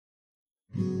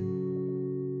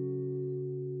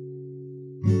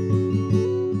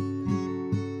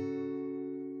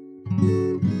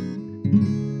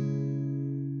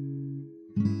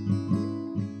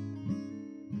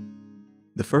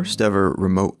first ever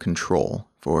remote control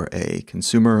for a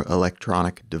consumer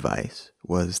electronic device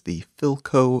was the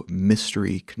Philco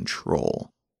Mystery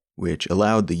Control, which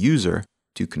allowed the user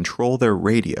to control their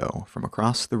radio from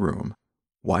across the room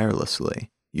wirelessly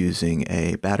using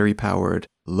a battery-powered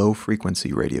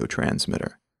low-frequency radio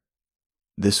transmitter.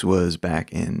 This was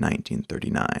back in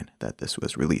 1939 that this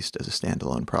was released as a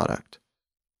standalone product.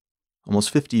 Almost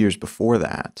 50 years before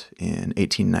that, in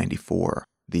 1894,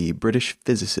 the British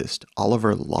physicist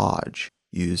Oliver Lodge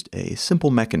used a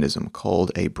simple mechanism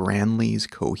called a Branly's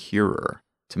coherer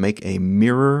to make a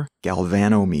mirror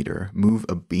galvanometer move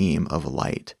a beam of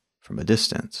light from a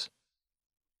distance.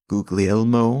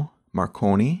 Guglielmo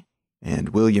Marconi and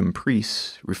William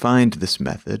Preece refined this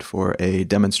method for a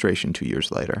demonstration 2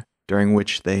 years later, during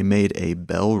which they made a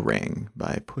bell ring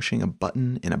by pushing a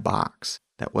button in a box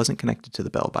that wasn't connected to the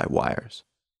bell by wires.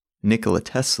 Nikola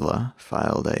Tesla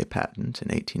filed a patent in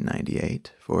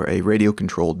 1898 for a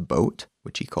radio-controlled boat,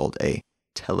 which he called a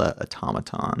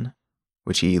teleautomaton,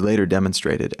 which he later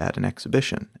demonstrated at an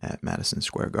exhibition at Madison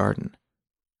Square Garden.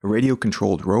 A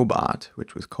radio-controlled robot,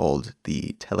 which was called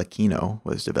the Telekino,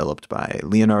 was developed by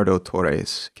Leonardo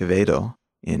Torres Quevedo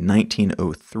in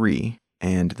 1903,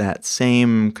 and that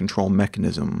same control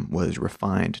mechanism was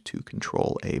refined to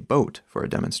control a boat for a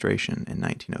demonstration in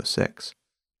 1906.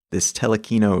 This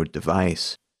Telekino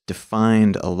device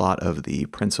defined a lot of the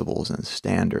principles and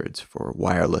standards for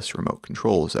wireless remote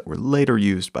controls that were later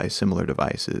used by similar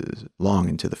devices long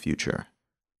into the future.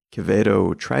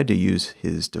 Quevedo tried to use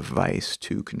his device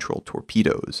to control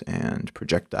torpedoes and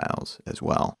projectiles as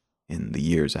well in the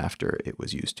years after it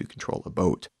was used to control a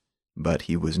boat, but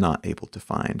he was not able to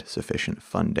find sufficient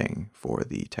funding for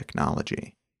the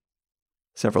technology.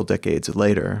 Several decades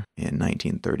later, in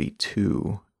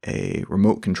 1932, a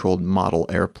remote-controlled model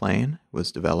airplane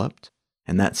was developed,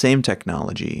 and that same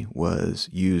technology was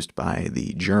used by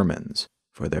the Germans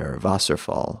for their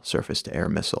Wasserfall surface-to-air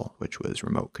missile, which was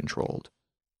remote-controlled.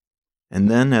 And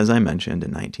then, as I mentioned, in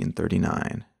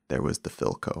 1939, there was the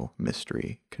Philco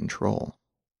Mystery Control,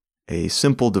 a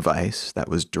simple device that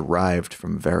was derived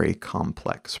from very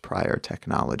complex prior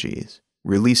technologies,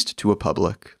 released to a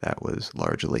public that was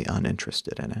largely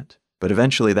uninterested in it. But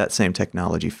eventually that same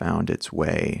technology found its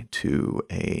way to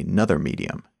another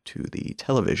medium, to the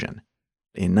television.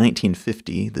 In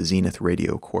 1950, the Zenith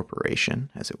Radio Corporation,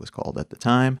 as it was called at the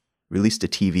time, released a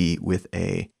TV with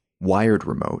a wired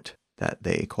remote that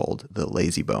they called the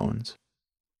Lazy Bones,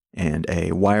 and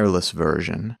a wireless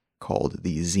version called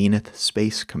the Zenith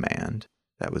Space Command,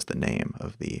 that was the name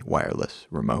of the wireless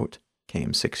remote,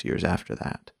 came 6 years after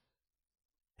that.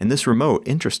 And this remote,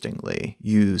 interestingly,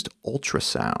 used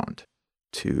ultrasound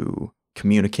to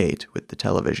communicate with the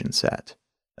television set.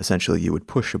 Essentially, you would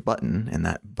push a button, and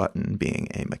that button, being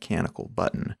a mechanical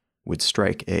button, would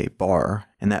strike a bar,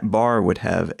 and that bar would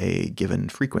have a given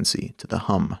frequency to the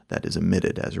hum that is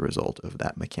emitted as a result of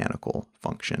that mechanical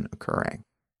function occurring.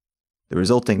 The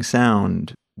resulting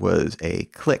sound was a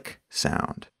click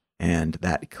sound, and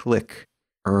that click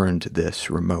earned this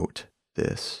remote,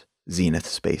 this Zenith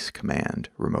Space Command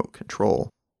remote control,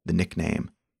 the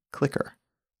nickname Clicker.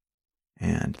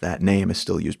 And that name is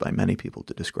still used by many people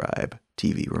to describe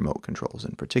TV remote controls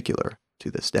in particular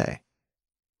to this day.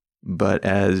 But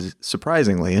as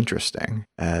surprisingly interesting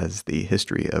as the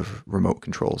history of remote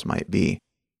controls might be,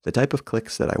 the type of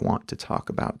clicks that I want to talk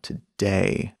about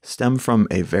today stem from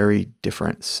a very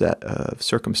different set of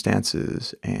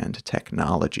circumstances and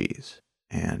technologies,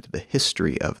 and the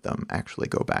history of them actually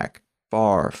go back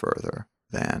far further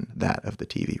than that of the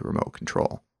TV remote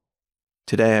control.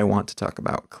 Today I want to talk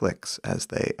about clicks as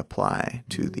they apply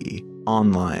to the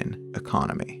online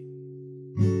economy.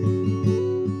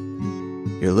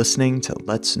 You're listening to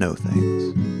Let's Know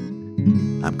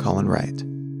Things. I'm Colin Wright.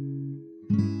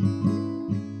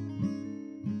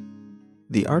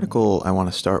 The article I want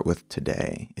to start with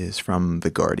today is from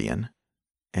The Guardian,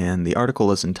 and the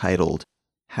article is entitled,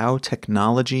 How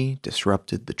Technology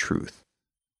Disrupted the Truth.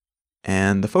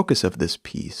 And the focus of this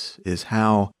piece is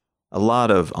how a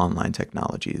lot of online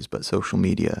technologies, but social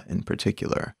media in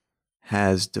particular,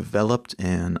 has developed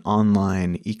an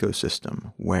online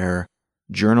ecosystem where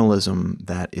journalism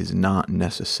that is not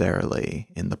necessarily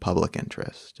in the public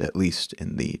interest, at least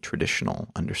in the traditional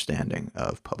understanding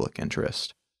of public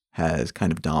interest, has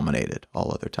kind of dominated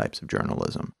all other types of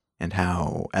journalism, and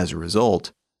how, as a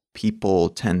result, people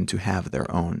tend to have their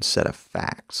own set of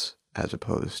facts as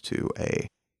opposed to a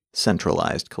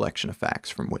centralized collection of facts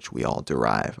from which we all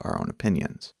derive our own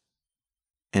opinions.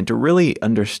 And to really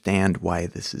understand why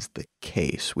this is the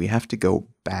case, we have to go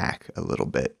back a little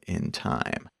bit in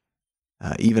time,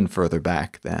 even further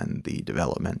back than the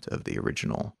development of the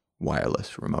original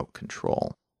wireless remote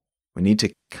control. We need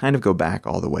to kind of go back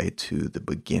all the way to the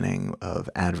beginning of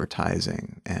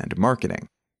advertising and marketing.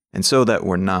 And so that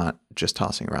we're not just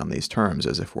tossing around these terms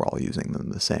as if we're all using them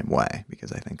the same way,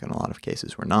 because I think in a lot of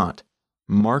cases we're not.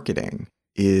 Marketing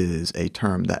is a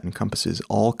term that encompasses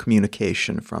all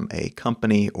communication from a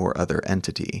company or other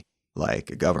entity, like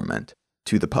a government,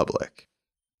 to the public.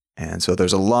 And so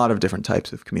there's a lot of different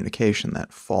types of communication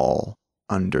that fall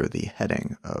under the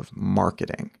heading of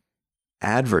marketing.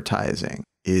 Advertising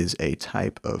is a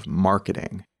type of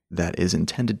marketing that is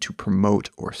intended to promote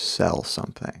or sell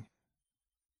something.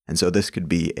 And so this could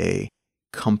be a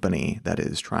company that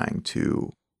is trying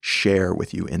to share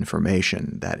with you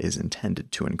information that is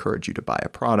intended to encourage you to buy a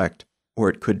product, or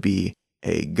it could be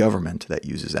a government that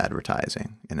uses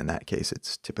advertising, and in that case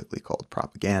it's typically called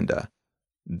propaganda,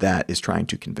 that is trying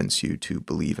to convince you to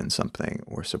believe in something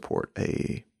or support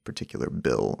a particular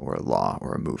bill or a law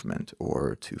or a movement,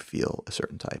 or to feel a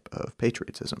certain type of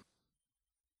patriotism.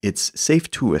 It's safe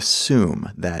to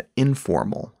assume that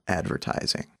informal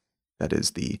advertising, that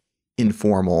is the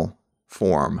informal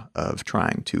form of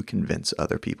trying to convince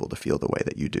other people to feel the way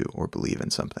that you do or believe in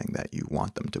something that you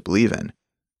want them to believe in,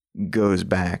 goes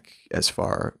back as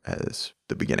far as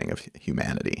the beginning of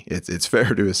humanity. It's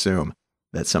fair to assume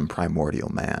that some primordial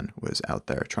man was out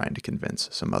there trying to convince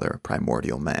some other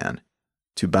primordial man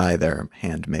to buy their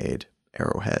handmade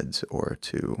arrowheads, or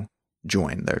to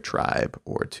join their tribe,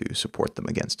 or to support them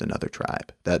against another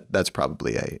tribe. That's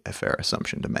probably a fair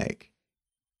assumption to make.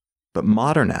 But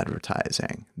modern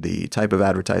advertising, the type of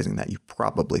advertising that you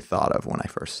probably thought of when I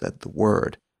first said the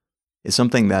word, is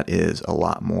something that is a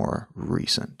lot more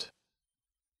recent.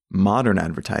 Modern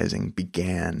advertising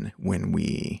began when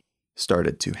we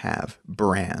started to have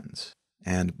brands.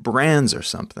 And brands are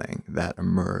something that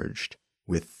emerged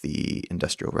with the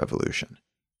Industrial Revolution.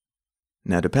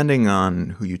 Now, depending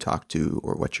on who you talk to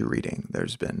or what you're reading,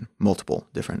 there's been multiple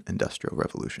different industrial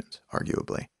revolutions,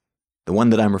 arguably. The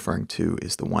one that I'm referring to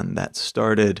is the one that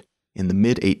started in the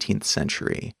mid-18th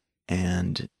century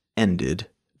and ended,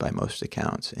 by most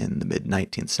accounts, in the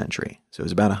mid-19th century. So it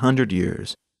was about 100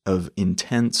 years of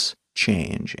intense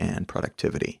change and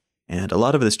productivity. And a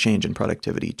lot of this change in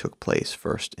productivity took place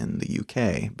first in the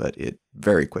UK, but it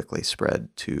very quickly spread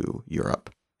to Europe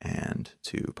and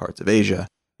to parts of Asia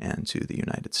and to the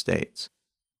United States.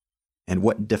 And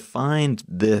what defined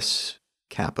this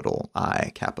capital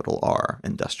I, capital R,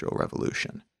 Industrial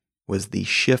Revolution was the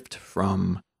shift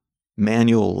from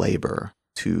manual labor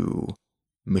to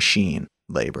machine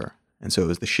labor. And so it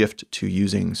was the shift to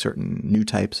using certain new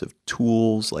types of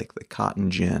tools like the cotton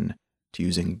gin, to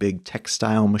using big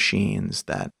textile machines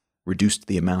that reduced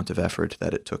the amount of effort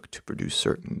that it took to produce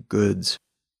certain goods,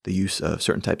 the use of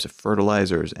certain types of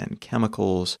fertilizers and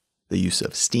chemicals, the use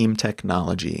of steam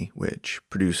technology, which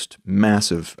produced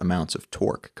massive amounts of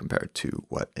torque compared to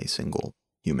what a single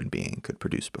human being could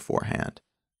produce beforehand.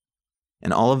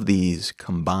 And all of these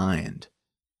combined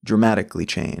dramatically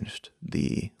changed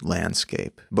the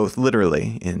landscape, both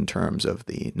literally in terms of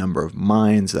the number of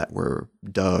mines that were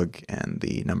dug and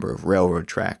the number of railroad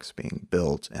tracks being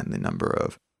built and the number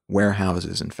of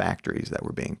warehouses and factories that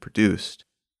were being produced,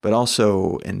 but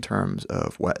also in terms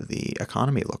of what the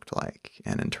economy looked like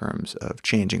and in terms of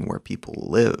changing where people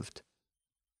lived.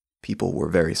 People were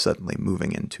very suddenly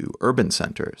moving into urban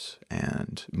centers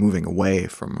and moving away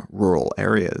from rural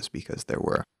areas because there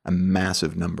were a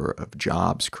massive number of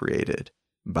jobs created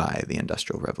by the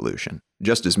Industrial Revolution.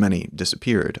 Just as many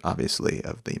disappeared, obviously,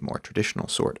 of the more traditional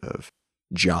sort of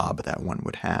job that one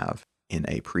would have in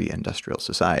a pre-industrial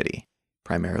society,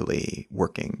 primarily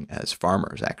working as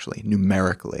farmers, actually.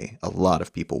 Numerically, a lot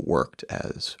of people worked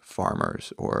as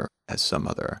farmers or as some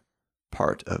other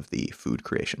part of the food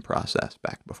creation process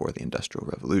back before the Industrial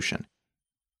Revolution.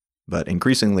 But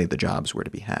increasingly, the jobs were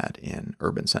to be had in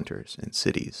urban centers, in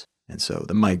cities. And so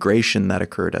the migration that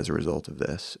occurred as a result of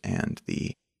this and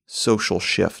the social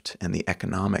shift and the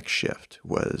economic shift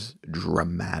was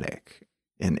dramatic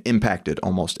and impacted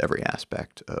almost every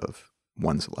aspect of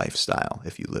one's lifestyle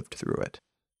if you lived through it.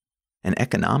 And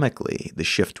economically, the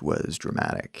shift was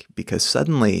dramatic because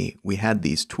suddenly we had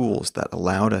these tools that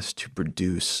allowed us to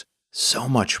produce so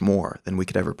much more than we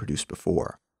could ever produce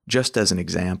before. Just as an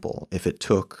example, if it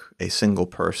took a single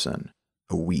person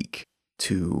a week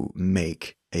to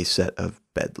make a set of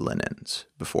bed linens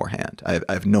beforehand, I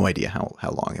have no idea how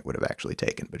long it would have actually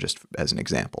taken, but just as an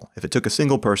example, if it took a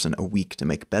single person a week to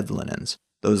make bed linens,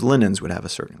 those linens would have a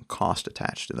certain cost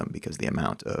attached to them because the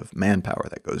amount of manpower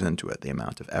that goes into it, the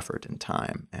amount of effort and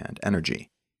time and energy.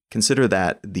 Consider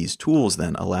that these tools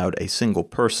then allowed a single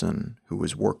person who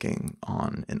was working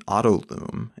on an auto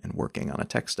loom and working on a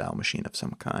textile machine of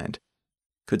some kind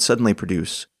could suddenly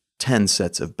produce 10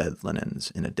 sets of bed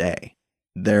linens in a day.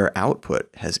 Their output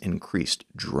has increased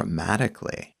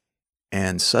dramatically,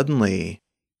 and suddenly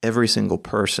every single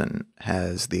person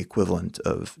has the equivalent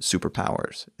of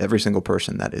superpowers. Every single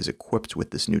person that is equipped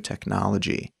with this new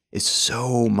technology is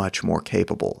so much more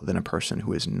capable than a person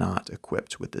who is not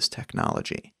equipped with this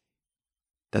technology,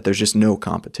 that there's just no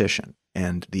competition.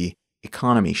 And the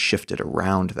economy shifted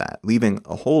around that, leaving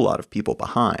a whole lot of people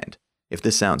behind. If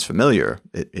this sounds familiar,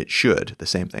 it should. The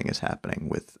same thing is happening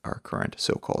with our current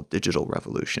so-called digital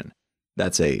revolution.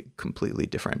 That's a completely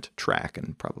different track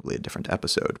and probably a different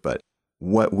episode, but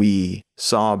what we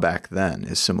saw back then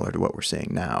is similar to what we're seeing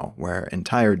now, where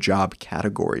entire job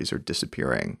categories are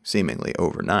disappearing seemingly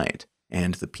overnight,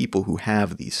 and the people who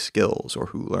have these skills or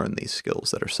who learn these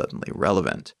skills that are suddenly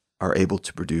relevant are able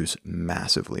to produce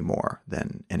massively more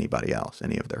than anybody else,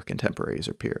 any of their contemporaries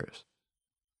or peers.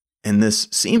 And this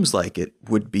seems like it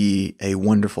would be a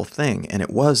wonderful thing, and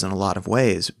it was in a lot of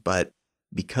ways, but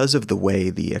because of the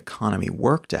way the economy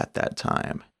worked at that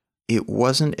time, it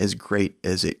wasn't as great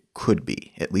as it could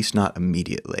be, at least not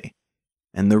immediately.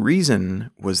 And the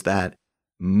reason was that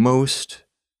most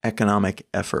economic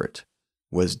effort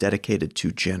was dedicated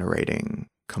to generating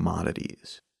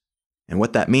commodities. And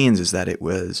what that means is that it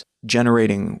was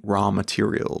generating raw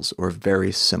materials or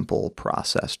very simple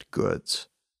processed goods.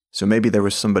 So maybe there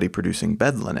was somebody producing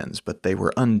bed linens, but they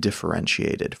were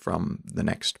undifferentiated from the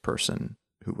next person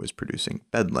who was producing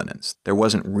bed linens. There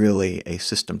wasn't really a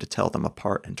system to tell them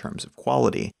apart in terms of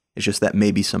quality. It's just that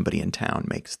maybe somebody in town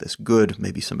makes this good,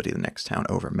 maybe somebody the next town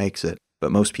over makes it,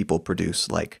 but most people produce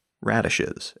like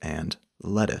radishes and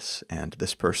lettuce, and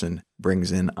this person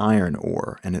brings in iron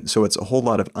ore. And so it's a whole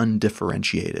lot of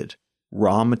undifferentiated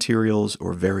raw materials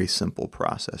or very simple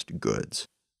processed goods.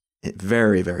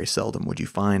 Very, very seldom would you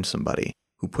find somebody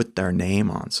who put their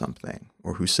name on something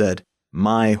or who said,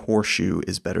 my horseshoe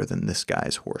is better than this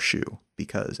guy's horseshoe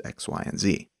because X, Y, and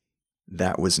Z.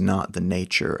 That was not the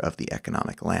nature of the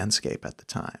economic landscape at the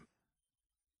time.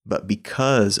 But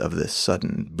because of this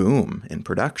sudden boom in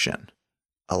production,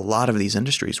 a lot of these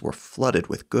industries were flooded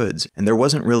with goods, and there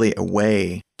wasn't really a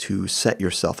way to set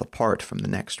yourself apart from the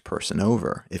next person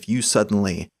over. If you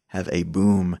suddenly have a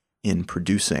boom in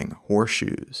producing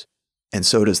horseshoes, and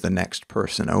so does the next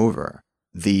person over,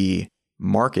 the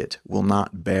market will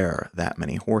not bear that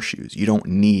many horseshoes. You don't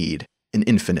need an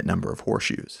infinite number of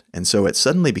horseshoes. And so it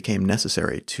suddenly became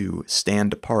necessary to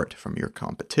stand apart from your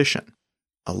competition.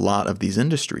 A lot of these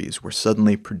industries were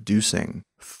suddenly producing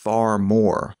far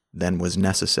more than was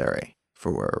necessary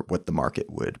for what the market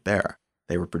would bear.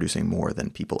 They were producing more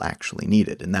than people actually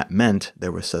needed. And that meant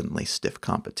there was suddenly stiff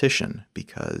competition,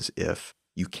 because if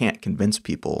you can't convince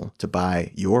people to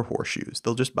buy your horseshoes,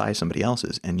 they'll just buy somebody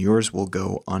else's, and yours will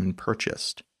go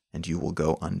unpurchased, and you will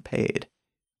go unpaid.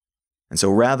 And so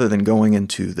rather than going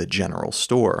into the general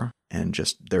store and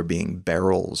just there being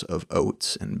barrels of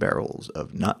oats and barrels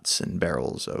of nuts and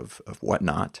barrels of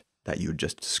whatnot that you would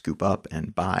just scoop up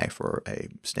and buy for a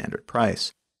standard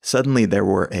price, suddenly there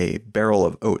were a barrel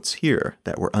of oats here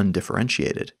that were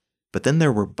undifferentiated, but then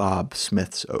there were Bob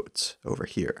Smith's oats over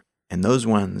here. And those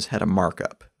ones had a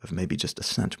markup of maybe just a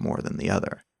cent more than the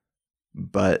other.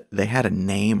 But they had a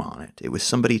name on it. It was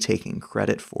somebody taking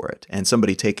credit for it and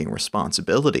somebody taking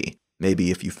responsibility,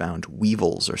 maybe if you found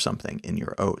weevils or something in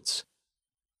your oats.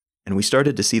 And we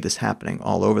started to see this happening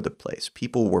all over the place.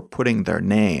 People were putting their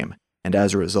name and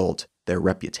as a result, their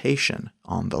reputation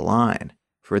on the line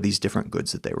for these different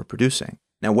goods that they were producing.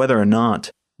 Now, whether or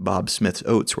not Bob Smith's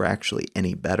oats were actually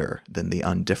any better than the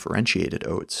undifferentiated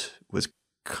oats was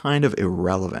kind of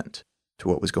irrelevant to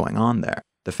what was going on there.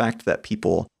 The fact that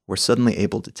people were suddenly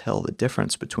able to tell the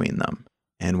difference between them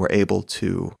and were able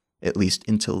to at least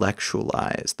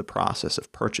intellectualize the process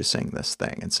of purchasing this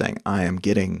thing and saying, I am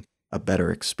getting a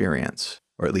better experience,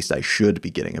 or at least I should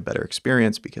be getting a better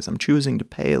experience because I'm choosing to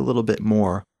pay a little bit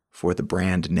more for the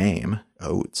brand name,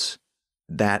 oats,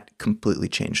 that completely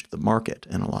changed the market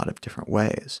in a lot of different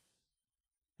ways.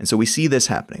 And so we see this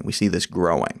happening. We see this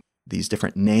growing. These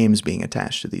different names being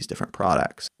attached to these different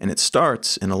products. And it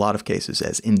starts in a lot of cases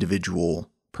as individual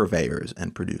purveyors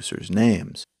and producers'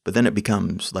 names, but then it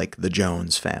becomes like the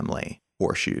Jones family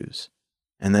horseshoes.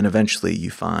 And then eventually you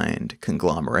find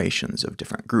conglomerations of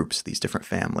different groups. These different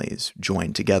families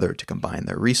join together to combine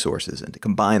their resources and to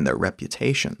combine their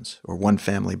reputations, or one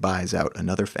family buys out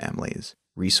another family's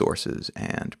resources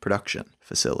and production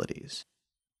facilities.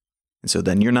 And so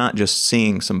then you're not just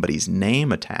seeing somebody's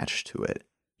name attached to it,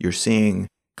 you're seeing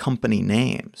company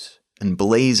names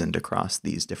emblazoned across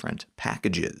these different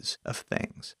packages of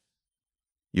things.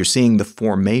 You're seeing the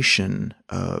formation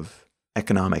of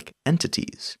economic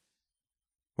entities.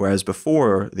 Whereas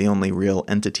before, the only real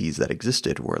entities that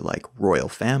existed were like royal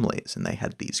families, and they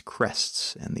had these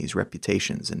crests and these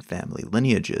reputations and family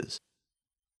lineages.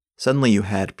 Suddenly you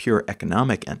had pure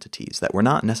economic entities that were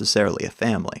not necessarily a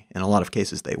family. In a lot of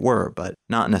cases they were, but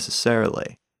not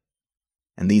necessarily.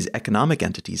 And these economic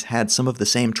entities had some of the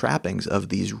same trappings of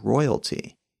these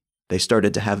royalty. They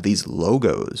started to have these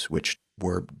logos, which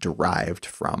were derived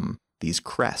from these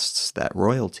crests that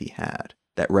royalty had,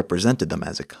 that represented them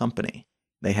as a company.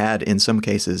 They had, in some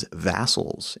cases,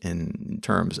 vassals in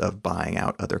terms of buying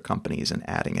out other companies and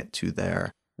adding it to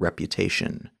their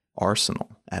reputation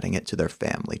arsenal, adding it to their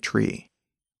family tree.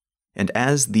 And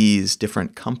as these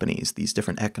different companies, these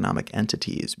different economic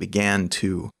entities began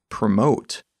to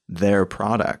promote their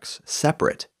products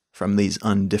separate from these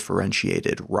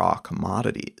undifferentiated raw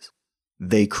commodities,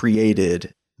 they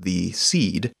created the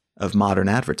seed of modern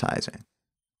advertising.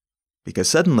 Because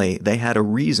suddenly they had a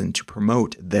reason to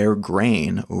promote their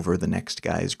grain over the next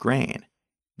guy's grain.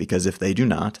 Because if they do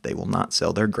not, they will not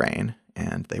sell their grain,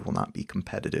 and they will not be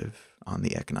competitive on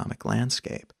the economic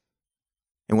landscape.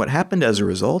 And what happened as a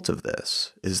result of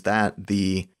this is that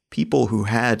the people who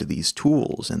had these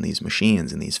tools and these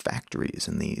machines and these factories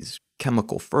and these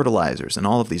chemical fertilizers and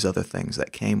all of these other things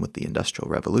that came with the Industrial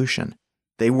Revolution,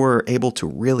 they were able to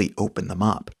really open them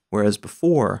up. Whereas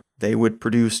before, they would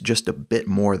produce just a bit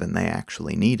more than they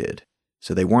actually needed.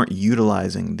 So they weren't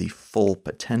utilizing the full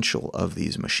potential of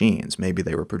these machines. Maybe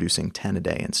they were producing 10 a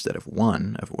day instead of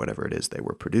 1 of whatever it is they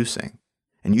were producing.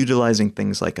 And utilizing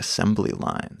things like assembly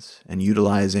lines and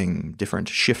utilizing different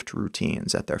shift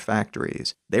routines at their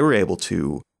factories, they were able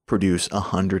to produce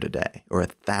 100 a day or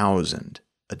 1,000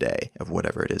 a day of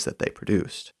whatever it is that they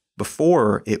produced.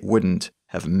 Before, it wouldn't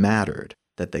have mattered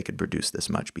that they could produce this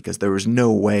much because there was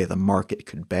no way the market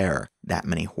could bear that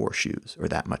many horseshoes or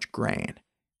that much grain.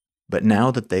 But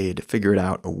now that they'd figured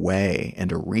out a way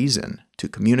and a reason to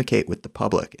communicate with the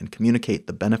public and communicate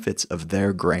the benefits of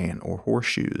their grain or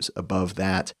horseshoes above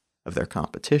that of their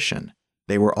competition,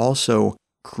 they were also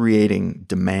creating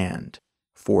demand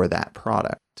for that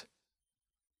product.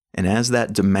 And as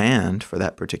that demand for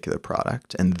that particular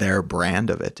product and their brand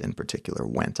of it in particular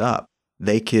went up,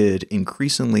 they could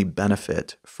increasingly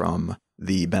benefit from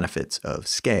the benefits of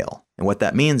scale. And what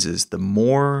that means is the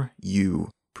more you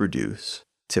produce,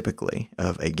 typically,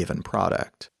 of a given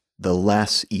product, the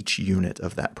less each unit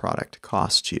of that product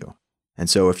costs you. And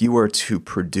so if you were to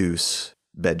produce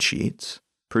bed sheets,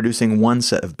 producing one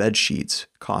set of bed sheets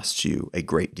costs you a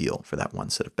great deal for that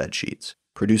one set of bed sheets.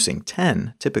 Producing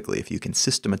 10, typically, if you can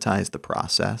systematize the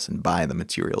process and buy the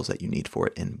materials that you need for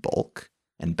it in bulk,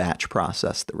 and batch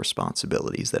process the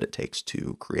responsibilities that it takes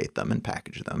to create them and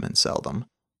package them and sell them,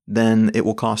 then it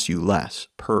will cost you less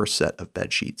per set of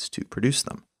bed sheets to produce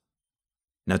them.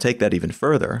 Now take that even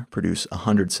further, produce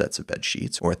 100 sets of bed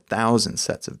sheets or 1,000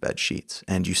 sets of bed sheets,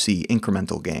 and you see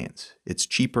incremental gains. It's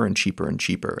cheaper and cheaper and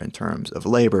cheaper in terms of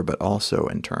labor, but also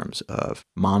in terms of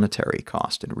monetary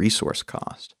cost and resource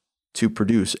cost to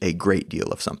produce a great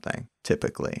deal of something,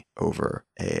 typically over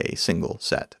a single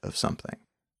set of something.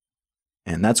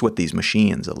 And that's what these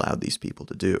machines allowed these people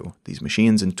to do. These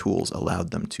machines and tools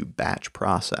allowed them to batch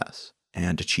process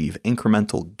and achieve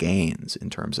incremental gains in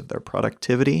terms of their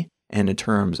productivity and in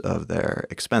terms of their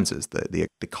expenses. The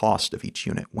cost of each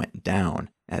unit went down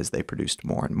as they produced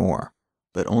more and more,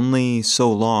 but only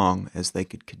so long as they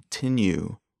could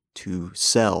continue to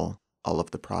sell all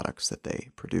of the products that they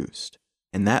produced.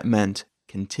 And that meant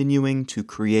continuing to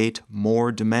create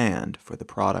more demand for the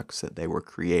products that they were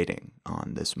creating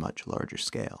on this much larger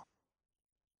scale.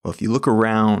 Well, if you look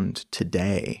around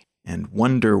today and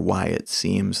wonder why it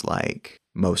seems like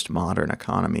most modern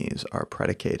economies are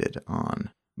predicated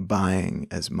on buying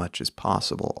as much as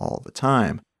possible all the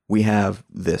time, we have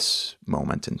this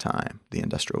moment in time, the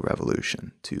Industrial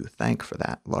Revolution, to thank for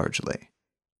that largely.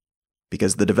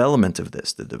 Because the development of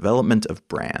this, the development of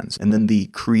brands, and then the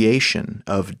creation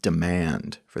of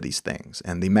demand for these things,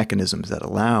 and the mechanisms that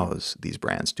allows these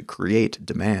brands to create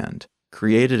demand,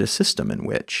 created a system in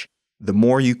which the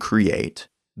more you create,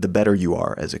 the better you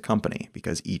are as a company,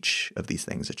 because each of these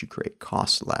things that you create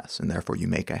costs less, and therefore you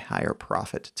make a higher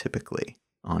profit typically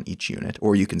on each unit,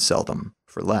 or you can sell them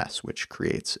for less, which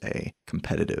creates a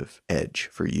competitive edge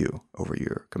for you over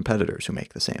your competitors who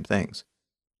make the same things.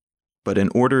 But in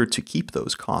order to keep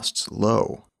those costs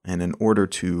low, and in order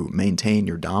to maintain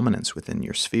your dominance within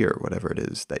your sphere, whatever it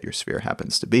is that your sphere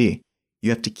happens to be,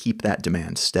 you have to keep that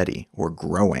demand steady or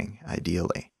growing,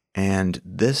 ideally. And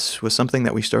this was something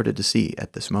that we started to see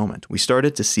at this moment. We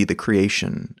started to see the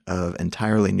creation of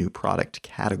entirely new product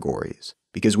categories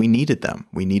because we needed them.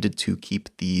 We needed to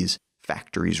keep these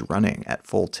factories running at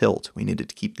full tilt. We needed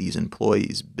to keep these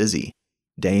employees busy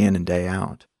day in and day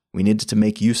out. We needed to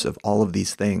make use of all of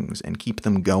these things and keep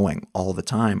them going all the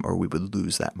time, or we would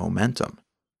lose that momentum.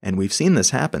 And we've seen this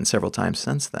happen several times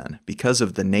since then because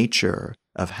of the nature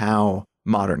of how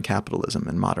modern capitalism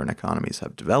and modern economies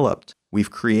have developed.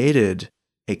 We've created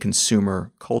a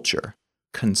consumer culture.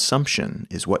 Consumption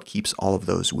is what keeps all of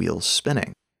those wheels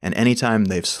spinning. And anytime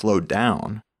they've slowed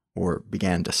down or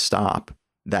began to stop,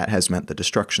 that has meant the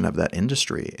destruction of that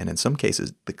industry, and in some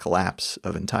cases, the collapse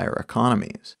of entire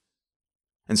economies.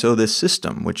 And so this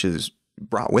system, which has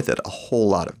brought with it a whole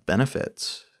lot of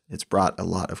benefits, it's brought a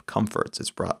lot of comforts,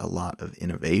 it's brought a lot of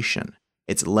innovation,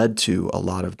 it's led to a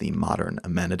lot of the modern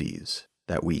amenities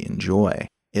that we enjoy.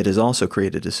 It has also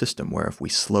created a system where if we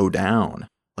slow down,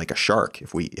 like a shark,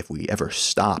 if we ever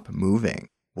stop moving,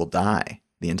 we'll die.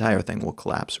 The entire thing will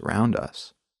collapse around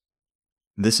us.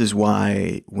 This is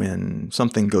why when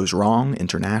something goes wrong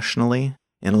internationally,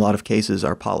 in a lot of cases,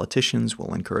 our politicians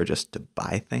will encourage us to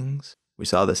buy things. We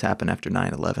saw this happen after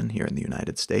 9/11 here in the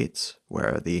United States,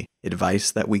 where the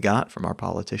advice that we got from our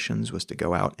politicians was to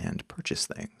go out and purchase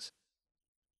things.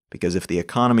 Because if the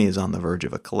economy is on the verge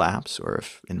of a collapse, or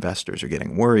if investors are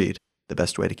getting worried, the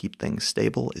best way to keep things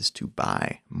stable is to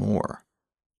buy more.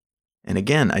 And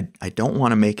again, I don't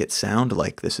want to make it sound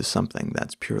like this is something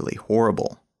that's purely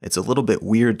horrible. It's a little bit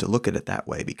weird to look at it that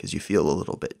way because you feel a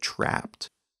little bit trapped,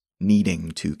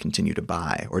 needing to continue to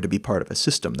buy or to be part of a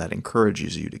system that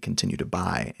encourages you to continue to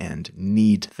buy and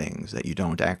need things that you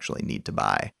don't actually need to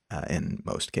buy in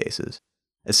most cases.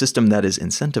 A system that is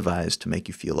incentivized to make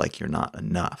you feel like you're not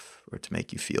enough or to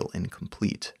make you feel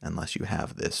incomplete unless you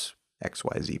have this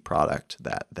XYZ product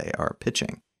that they are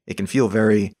pitching. It can feel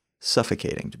very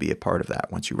suffocating to be a part of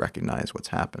that once you recognize what's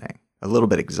happening. A little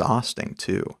bit exhausting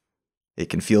too. It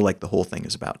can feel like the whole thing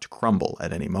is about to crumble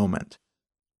at any moment.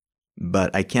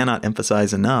 But I cannot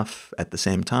emphasize enough at the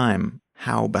same time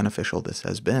how beneficial this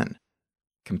has been.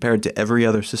 Compared to every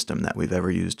other system that we've ever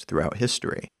used throughout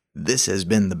history, this has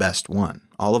been the best one.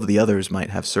 All of the others might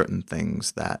have certain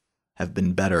things that have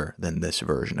been better than this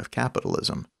version of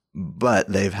capitalism, but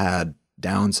they've had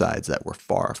downsides that were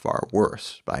far, far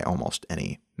worse by almost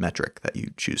any metric that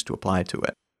you choose to apply to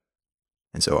it.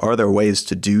 And so are there ways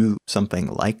to do something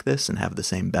like this and have the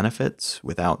same benefits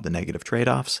without the negative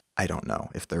trade-offs? I don't know.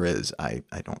 If there is, I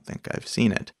don't think I've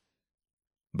seen it.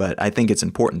 But I think it's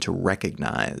important to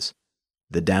recognize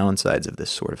the downsides of this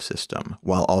sort of system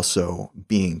while also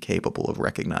being capable of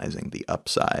recognizing the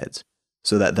upsides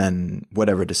so that then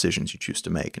whatever decisions you choose to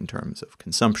make in terms of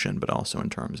consumption, but also in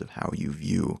terms of how you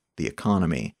view the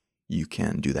economy, you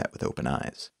can do that with open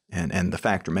eyes. And the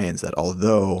fact remains that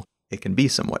although it can be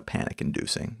somewhat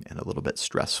panic-inducing and a little bit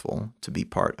stressful to be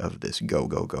part of this go,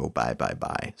 go, go, buy, buy,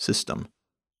 buy system,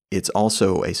 it's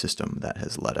also a system that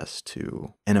has led us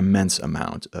to an immense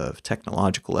amount of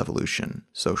technological evolution,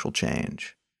 social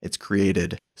change. It's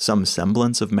created some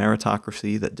semblance of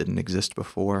meritocracy that didn't exist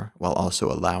before, while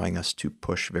also allowing us to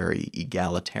push very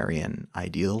egalitarian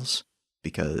ideals,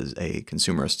 because a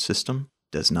consumerist system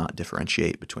does not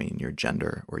differentiate between your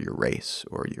gender or your race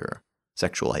or your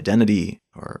sexual identity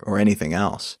or anything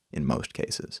else in most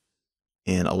cases.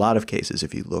 In a lot of cases,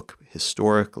 if you look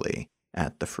historically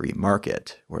at the free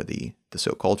market, or the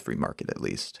so-called free market at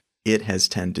least, it has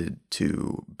tended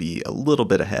to be a little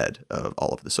bit ahead of all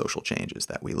of the social changes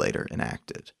that we later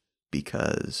enacted,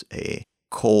 because a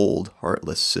cold,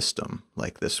 heartless system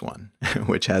like this one,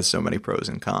 which has so many pros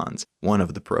and cons, one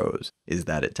of the pros is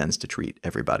that it tends to treat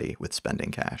everybody with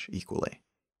spending cash equally.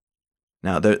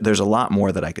 Now, there's a lot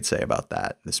more that I could say about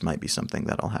that. This might be something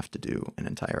that I'll have to do an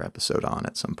entire episode on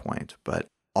at some point, but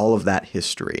all of that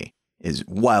history is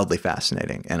wildly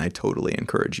fascinating, and I totally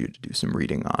encourage you to do some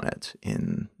reading on it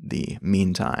in the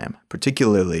meantime,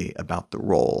 particularly about the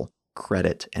role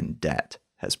credit and debt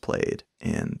has played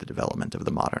in the development of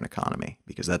the modern economy,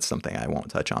 because that's something I won't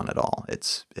touch on at all.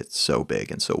 It's so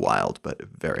big and so wild, but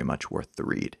very much worth the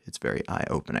read. It's very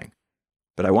eye-opening.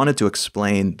 But I wanted to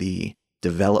explain the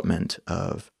development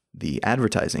of the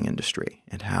advertising industry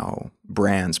and how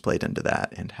brands played into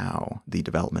that and how the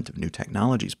development of new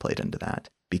technologies played into that,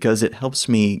 because it helps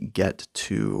me get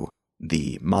to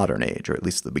the modern age, or at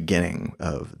least the beginning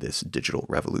of this digital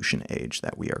revolution age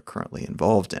that we are currently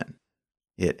involved in.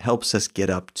 It helps us get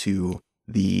up to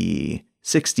the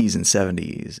 60s and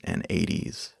 70s and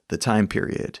 80s, the time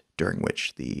period during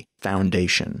which the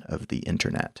foundation of the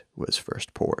internet was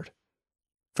first poured.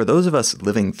 For those of us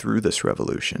living through this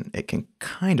revolution, it can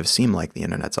kind of seem like the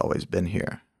internet's always been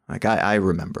here. Like I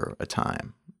remember a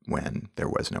time when there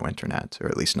was no internet, or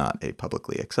at least not a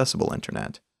publicly accessible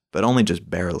internet, but only just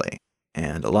barely.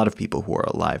 And a lot of people who are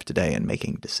alive today and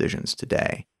making decisions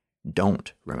today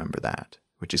don't remember that,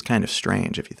 which is kind of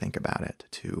strange if you think about it,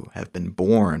 to have been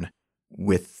born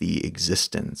with the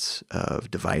existence of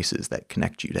devices that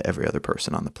connect you to every other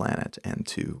person on the planet and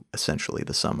to essentially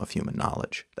the sum of human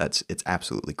knowledge. It's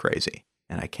absolutely crazy.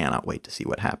 And I cannot wait to see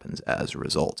what happens as a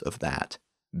result of that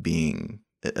being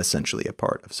essentially a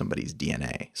part of somebody's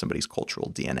DNA, somebody's cultural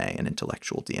DNA and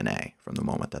intellectual DNA from the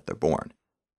moment that they're born.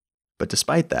 But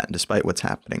despite that, and despite what's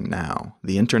happening now,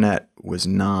 the internet was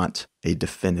not a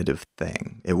definitive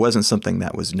thing. It wasn't something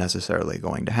that was necessarily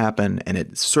going to happen, and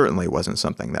it certainly wasn't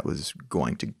something that was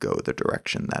going to go the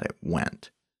direction that it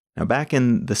went. Now, back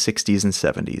in the 60s and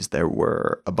 70s, there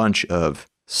were a bunch of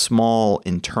small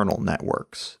internal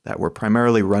networks that were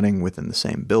primarily running within the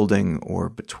same building or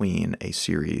between a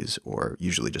series, or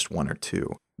usually just one or two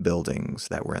buildings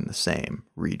that were in the same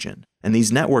region. And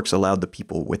these networks allowed the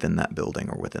people within that building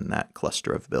or within that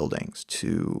cluster of buildings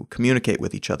to communicate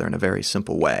with each other in a very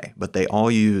simple way, but they all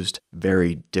used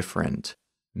very different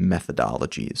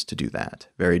methodologies to do that,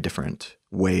 very different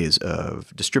ways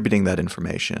of distributing that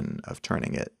information, of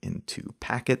turning it into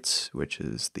packets, which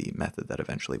is the method that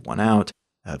eventually won out,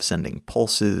 of sending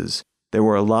pulses. There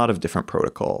were a lot of different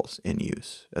protocols in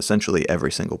use. Essentially,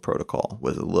 every single protocol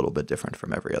was a little bit different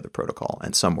from every other protocol,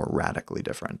 and some were radically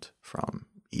different from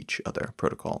each other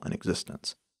protocol in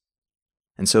existence.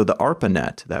 And so the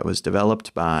ARPANET that was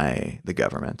developed by the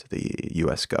government, the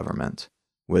US government,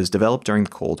 was developed during the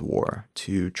Cold War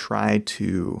to try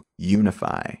to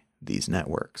unify these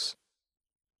networks.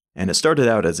 And it started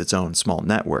out as its own small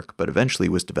network, but eventually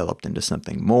was developed into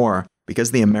something more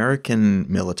because the American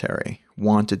military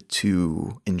wanted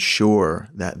to ensure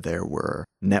that there were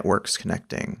networks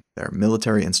connecting their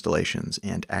military installations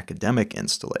and academic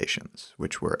installations,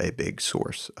 which were a big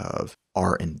source of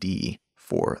R&D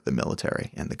for the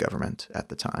military and the government at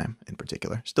the time in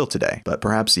particular, still today, but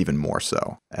perhaps even more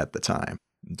so at the time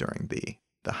during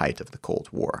the height of the Cold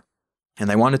War. And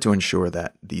they wanted to ensure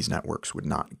that these networks would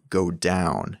not go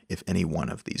down if any one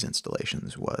of these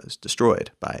installations was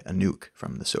destroyed by a nuke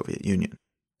from the Soviet Union.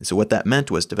 And so what that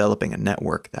meant was developing a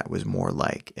network that was more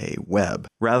like a web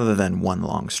rather than one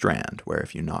long strand, where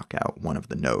if you knock out one of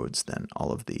the nodes, then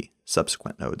all of the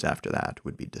subsequent nodes after that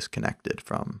would be disconnected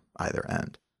from either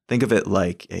end. Think of it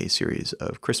like a series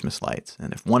of Christmas lights,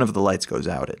 and if one of the lights goes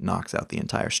out, it knocks out the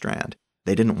entire strand.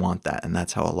 They didn't want that, and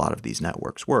that's how a lot of these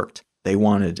networks worked. They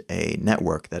wanted a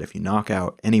network that if you knock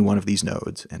out any one of these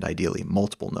nodes, and ideally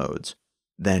multiple nodes,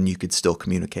 then you could still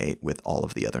communicate with all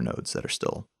of the other nodes that are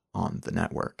still on the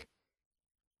network.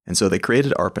 And so they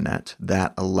created ARPANET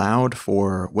that allowed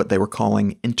for what they were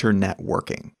calling internet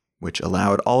working, which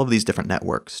allowed all of these different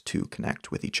networks to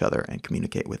connect with each other and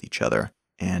communicate with each other.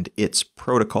 And its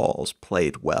protocols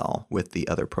played well with the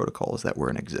other protocols that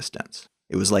were in existence.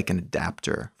 It was like an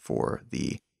adapter for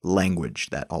the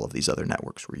language that all of these other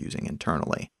networks were using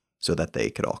internally so that they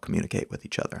could all communicate with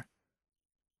each other.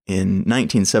 In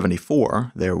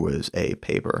 1974, there was a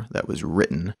paper that was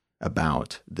written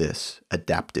about this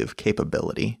adaptive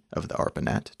capability of the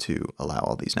ARPANET to allow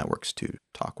all these networks to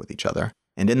talk with each other.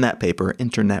 And in that paper,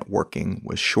 internet working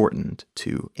was shortened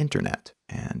to Internet,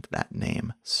 and that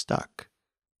name stuck.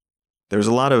 There's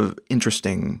a lot of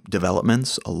interesting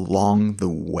developments along the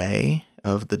way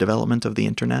of the development of the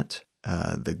internet,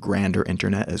 the grander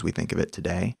internet as we think of it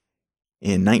today.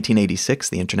 In 1986,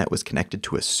 the internet was connected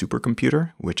to a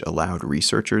supercomputer, which allowed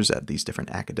researchers at these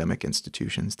different academic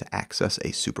institutions to access a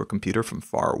supercomputer from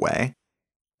far away.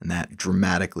 And that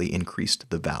dramatically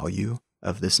increased the value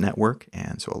of this network,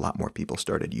 and so a lot more people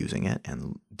started using it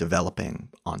and developing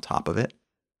on top of it.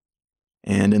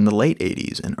 And in the late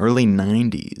 80s and early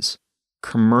 90s,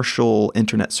 commercial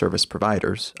internet service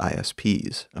providers,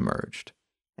 ISPs, emerged.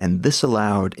 And this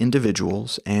allowed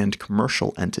individuals and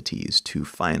commercial entities to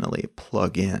finally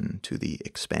plug in to the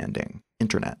expanding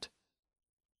internet.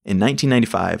 In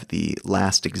 1995, the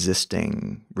last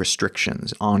existing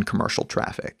restrictions on commercial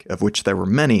traffic, of which there were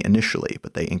many initially,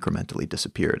 but they incrementally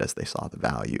disappeared as they saw the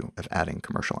value of adding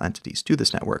commercial entities to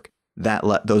this network,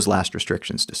 those last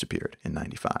restrictions disappeared in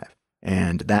 95.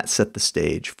 And that set the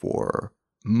stage for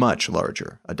much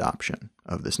larger adoption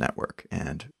of this network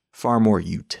and far more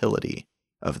utility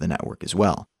of the network as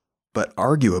well. But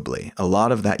arguably, a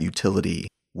lot of that utility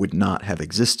would not have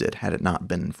existed had it not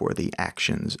been for the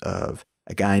actions of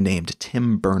a guy named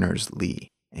Tim Berners-Lee.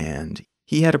 And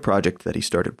He had a project that he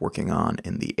started working on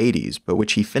in the 80s, but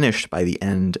which he finished by the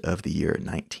end of the year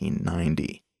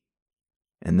 1990.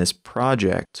 And this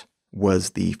project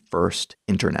was the first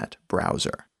internet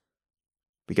browser.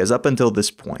 Because up until this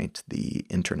point, the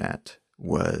internet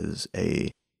was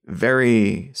a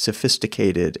very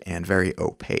sophisticated and very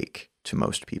opaque to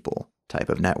most people type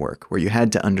of network, where you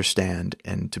had to understand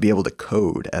and to be able to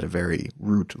code at a very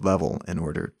root level in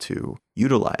order to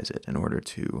utilize it, in order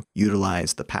to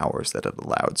utilize the powers that it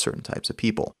allowed certain types of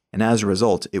people. And as a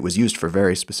result, it was used for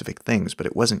very specific things, but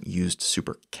it wasn't used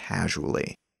super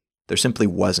casually. There simply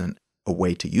wasn't a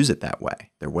way to use it that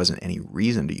way. There wasn't any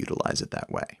reason to utilize it that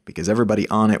way, because everybody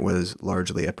on it was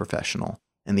largely a professional,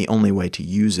 and the only way to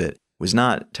use it was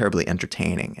not terribly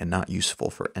entertaining and not useful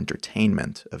for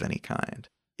entertainment of any kind.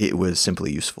 It was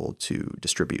simply useful to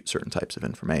distribute certain types of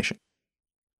information.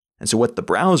 And so what the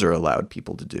browser allowed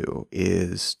people to do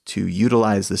is to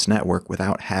utilize this network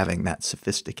without having that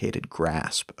sophisticated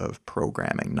grasp of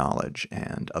programming knowledge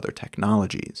and other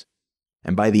technologies.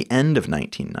 And by the end of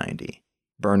 1990,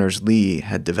 Berners-Lee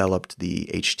had developed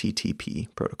the HTTP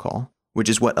protocol, which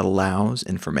is what allows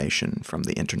information from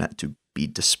the internet to be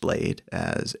displayed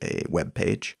as a web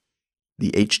page.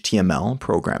 The HTML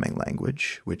programming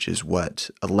language, which is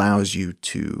what allows you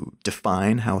to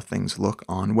define how things look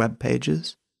on web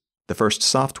pages. The first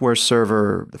software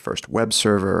server, the first web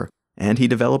server, and he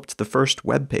developed the first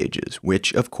web pages,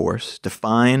 which, of course,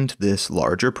 defined this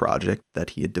larger project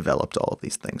that he had developed all of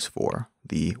these things for,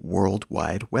 the World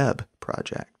Wide Web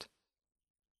project.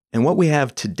 And what we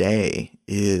have today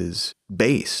is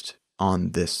based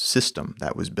on this system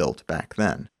that was built back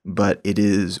then, but it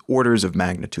is orders of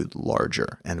magnitude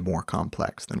larger and more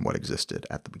complex than what existed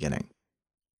at the beginning.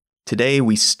 Today,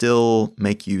 we still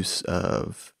make use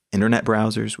of internet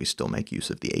browsers, we still make use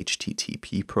of the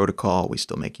HTTP protocol, we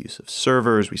still make use of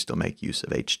servers, we still make use of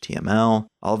HTML.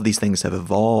 All of these things have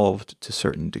evolved to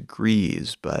certain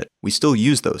degrees, but we still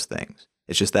use those things.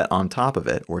 It's just that on top of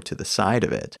it, or to the side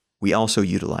of it, we also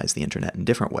utilize the internet in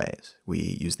different ways.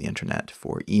 We use the internet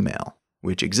for email,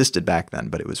 which existed back then,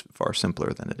 but it was far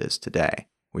simpler than it is today.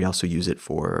 We also use it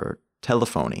for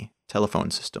telephone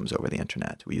systems over the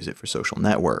internet. We use it for social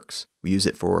networks. We use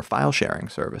it for file sharing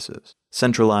services,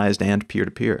 centralized and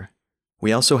peer-to-peer.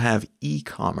 We also have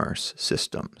e-commerce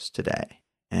systems today.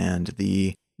 And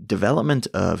the development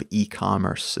of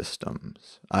e-commerce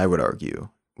systems, I would argue,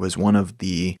 was one of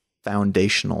the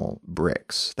foundational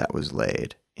bricks that was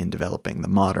laid in developing the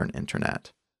modern internet.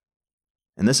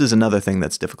 And this is another thing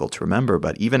that's difficult to remember,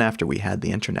 but even after we had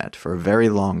the internet for a very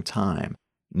long time,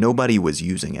 nobody was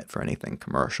using it for anything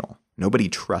commercial. Nobody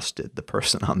trusted the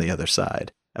person on the other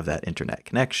side of that internet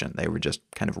connection. They were just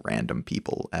kind of random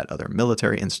people at other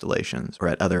military installations or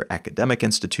at other academic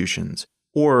institutions,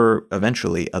 or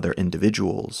eventually other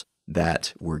individuals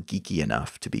that were geeky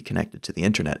enough to be connected to the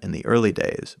internet in the early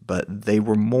days, but they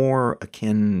were more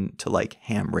akin to like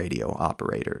ham radio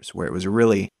operators, where it was a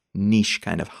really niche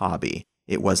kind of hobby.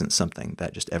 It wasn't something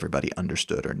that just everybody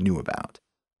understood or knew about.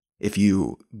 If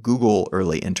you Google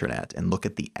early internet and look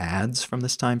at the ads from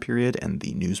this time period and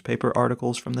the newspaper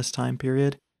articles from this time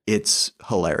period, it's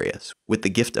hilarious. With the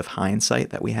gift of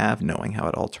hindsight that we have, knowing how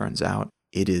it all turns out,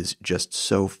 it is just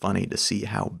so funny to see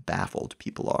how baffled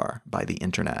people are by the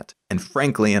internet. And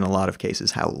frankly, in a lot of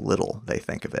cases, how little they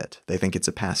think of it. They think it's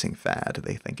a passing fad.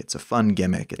 They think it's a fun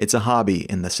gimmick. It's a hobby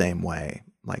in the same way,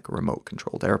 like a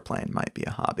remote-controlled airplane might be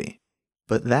a hobby.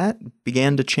 But that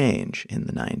began to change in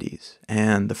the 90s,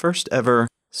 and the first ever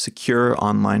secure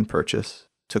online purchase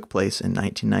took place in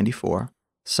 1994.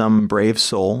 Some brave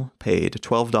soul paid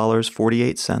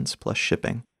 $12.48 plus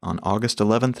shipping on August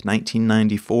 11th,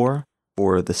 1994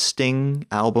 for the Sting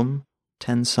album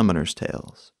 10 Summoner's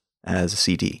Tales as a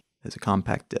CD, as a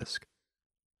compact disc.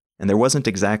 And there wasn't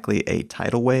exactly a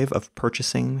tidal wave of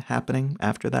purchasing happening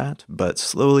after that, but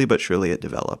slowly but surely it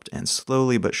developed, and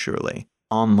slowly but surely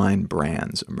online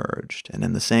brands emerged. And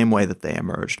in the same way that they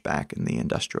emerged back in the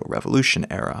Industrial Revolution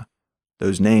era,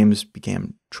 those names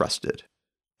became trusted.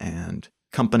 And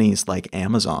companies like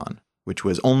Amazon, which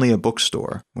was only a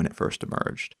bookstore when it first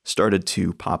emerged, started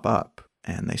to pop up,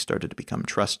 and they started to become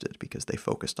trusted because they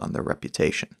focused on their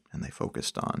reputation, and they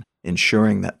focused on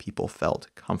ensuring that people felt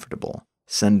comfortable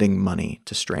sending money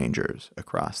to strangers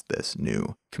across this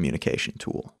new communication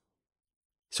tool.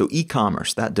 So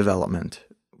e-commerce, that development,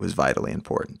 was vitally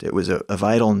important. It was a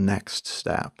vital next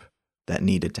step that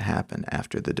needed to happen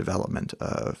after the development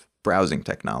of browsing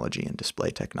technology and display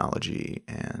technology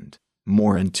and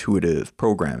more intuitive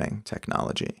programming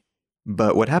technology.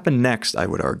 But what happened next, I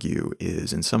would argue,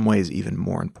 is in some ways even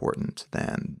more important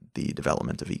than the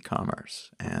development of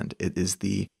e-commerce. And it is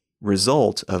the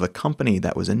result of a company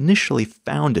that was initially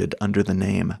founded under the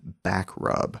name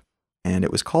Backrub. And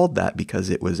it was called that because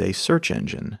it was a search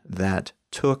engine that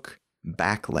took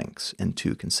backlinks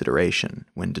into consideration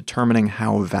when determining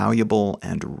how valuable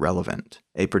and relevant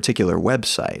a particular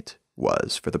website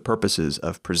was for the purposes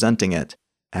of presenting it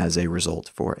as a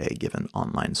result for a given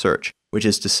online search. Which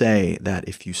is to say that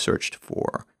if you searched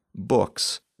for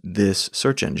books, this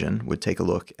search engine would take a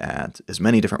look at as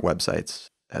many different websites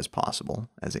as possible,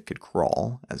 as it could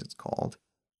crawl, as it's called,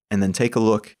 and then take a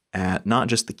look at not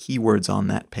just the keywords on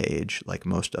that page, like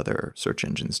most other search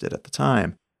engines did at the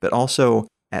time, but also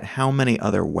at how many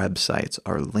other websites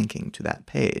are linking to that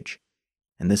page.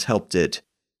 And this helped it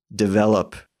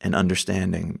develop an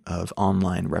understanding of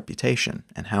online reputation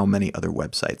and how many other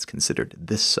websites considered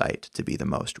this site to be the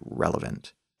most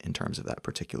relevant in terms of that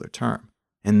particular term.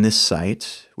 And this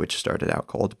site, which started out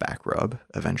called Backrub,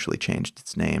 eventually changed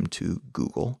its name to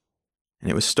Google.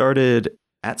 And it was started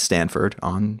at Stanford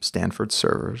on Stanford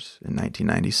servers in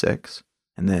 1996,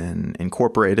 and then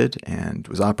incorporated and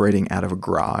was operating out of a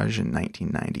garage in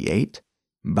 1998.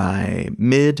 By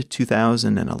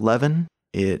mid-2011,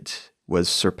 it was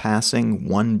surpassing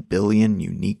 1 billion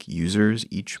unique users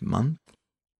each month.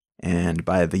 And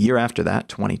by the year after that,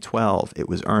 2012, it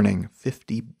was earning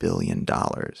 $50 billion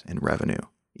in revenue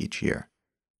each year.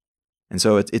 And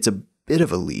so it's a bit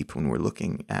of a leap when we're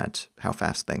looking at how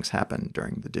fast things happened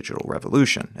during the digital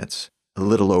revolution. It's a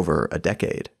little over a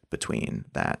decade between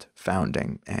that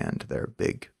founding and their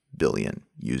big billion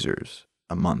users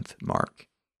a month mark.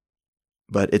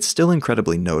 But it's still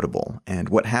incredibly notable, and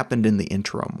what happened in the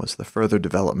interim was the further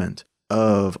development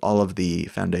of all of the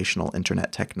foundational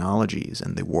internet technologies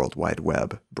and the World Wide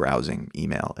Web, browsing,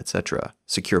 email, etc.,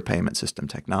 secure payment system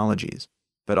technologies,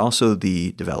 but also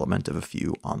the development of a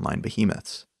few online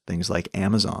behemoths, things like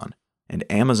Amazon. And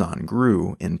Amazon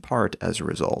grew in part as a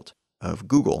result of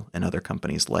Google and other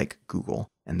companies like Google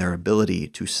and their ability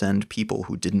to send people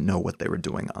who didn't know what they were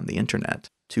doing on the internet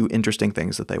to interesting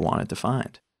things that they wanted to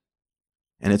find.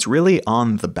 And it's really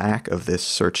on the back of this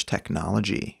search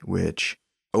technology, which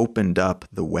opened up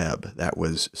the web that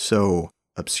was so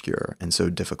obscure and so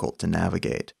difficult to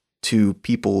navigate to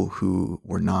people who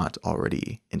were not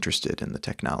already interested in the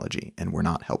technology and were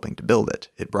not helping to build it.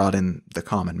 It brought in the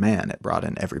common man. It brought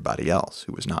in everybody else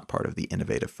who was not part of the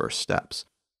innovative first steps.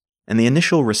 And the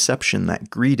initial reception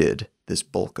that greeted this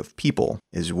bulk of people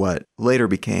is what later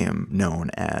became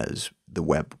known as the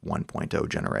Web 1.0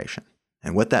 generation.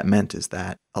 And what that meant is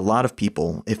that a lot of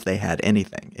people, if they had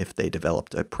anything, if they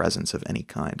developed a presence of any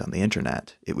kind on the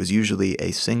internet, it was usually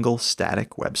a single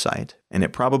static website, and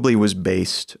it probably was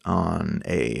based on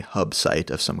a hub site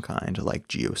of some kind, like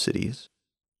GeoCities.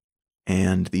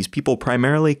 And these people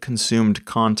primarily consumed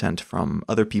content from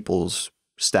other people's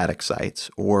static sites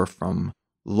or from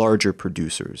larger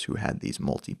producers who had these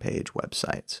multi-page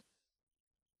websites.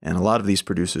 And a lot of these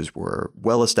producers were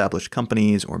well-established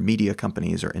companies or media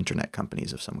companies or internet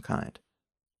companies of some kind.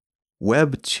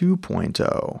 Web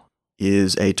 2.0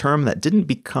 is a term that didn't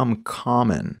become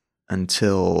common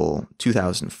until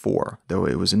 2004, though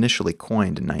it was initially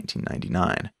coined in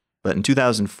 1999. But in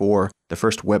 2004, the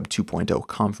first Web 2.0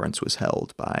 conference was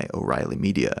held by O'Reilly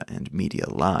Media and Media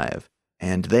Live,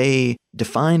 and they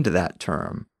defined that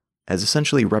term as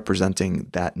essentially representing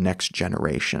that next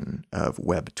generation of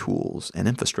web tools and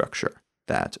infrastructure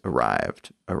that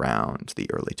arrived around the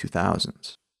early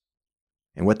 2000s.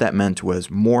 And what that meant was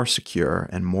more secure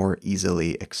and more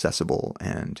easily accessible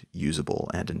and usable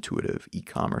and intuitive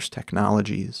e-commerce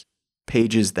technologies,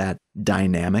 pages that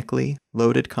dynamically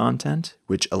loaded content,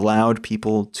 which allowed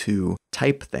people to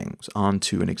type things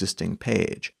onto an existing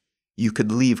page. You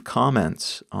could leave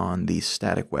comments on these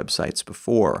static websites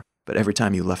before, but every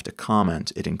time you left a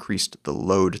comment, it increased the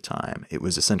load time. It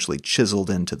was essentially chiseled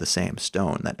into the same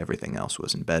stone that everything else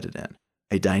was embedded in.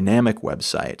 A dynamic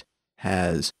website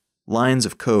has lines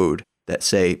of code that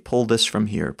say, pull this from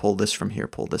here, pull this from here,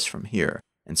 pull this from here.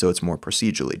 And so it's more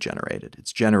procedurally generated.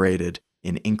 It's generated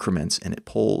in increments, and it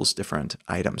pulls different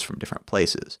items from different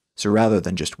places. So rather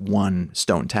than just one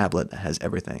stone tablet that has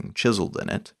everything chiseled in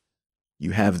it,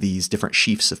 you have these different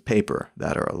sheafs of paper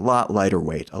that are a lot lighter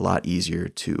weight, a lot easier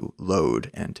to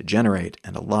load and to generate,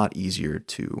 and a lot easier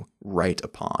to write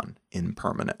upon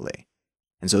impermanently.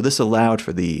 And so this allowed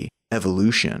for the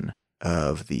evolution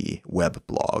of the web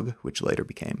blog, which later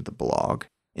became the blog,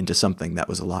 into something that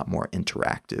was a lot more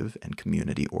interactive and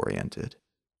community-oriented.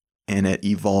 And it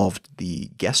evolved the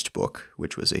guest book,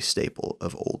 which was a staple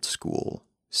of old school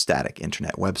static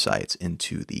internet websites,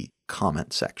 into the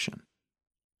comment section.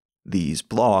 These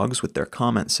blogs with their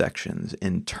comment sections,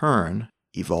 in turn,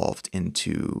 evolved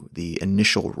into the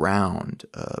initial round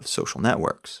of social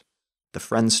networks, the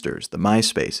Friendsters, the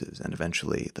MySpaces, and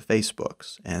eventually the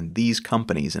Facebooks. And these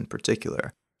companies in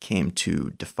particular came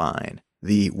to define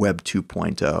the Web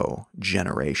 2.0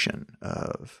 generation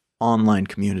of online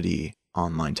community,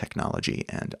 online technology,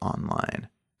 and online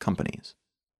companies.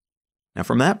 Now,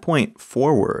 from that point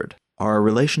forward, our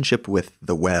relationship with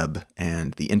the web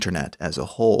and the internet as a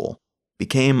whole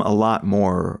became a lot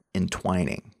more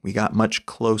entwining. We got much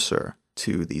closer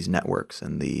to these networks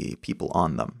and the people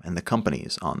on them and the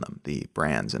companies on them, the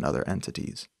brands and other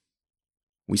entities.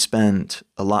 We spent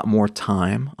a lot more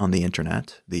time on the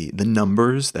internet. The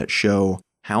numbers that show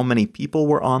how many people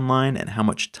were online and how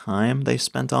much time they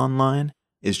spent online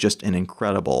is just an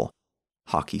incredible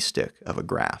hockey stick of a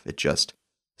graph. It just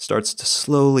starts to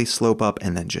slowly slope up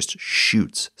and then just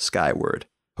shoots skyward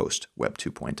post Web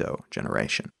 2.0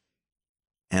 generation.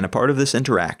 And a part of this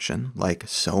interaction, like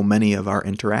so many of our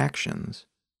interactions,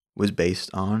 was based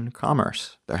on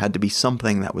commerce. There had to be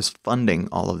something that was funding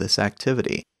all of this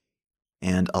activity.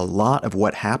 And a lot of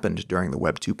what happened during the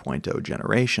Web 2.0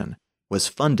 generation was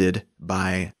funded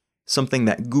by something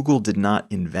that Google did not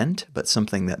invent, but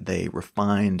something that they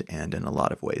refined and in a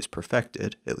lot of ways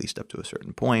perfected, at least up to a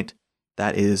certain point.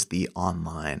 That is the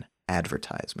online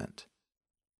advertisement.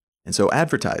 And so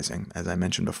advertising, as I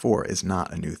mentioned before, is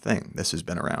not a new thing. This has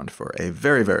been around for a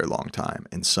very, very long time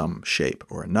in some shape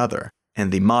or another.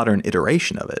 And the modern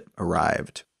iteration of it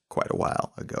arrived quite a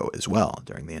while ago as well,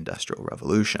 during the Industrial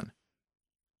Revolution.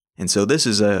 And so this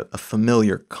is a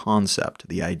familiar concept,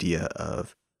 the idea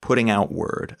of putting out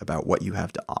word about what you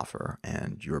have to offer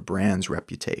and your brand's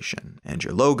reputation and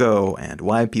your logo and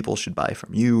why people should buy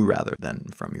from you rather than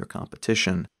from your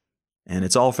competition. And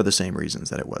it's all for the same reasons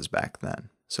that it was back then,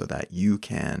 so that you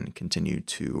can continue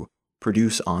to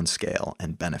produce on scale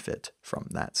and benefit from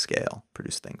that scale,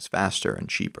 produce things faster and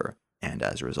cheaper, and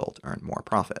as a result, earn more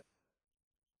profit.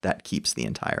 That keeps the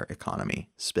entire economy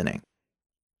spinning.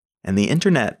 And the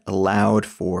internet allowed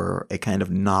for a kind of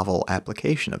novel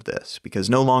application of this, because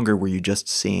no longer were you just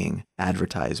seeing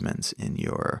advertisements in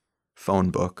your phone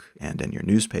book and in your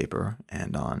newspaper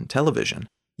and on television.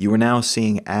 You were now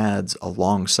seeing ads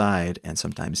alongside and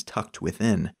sometimes tucked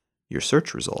within your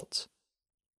search results.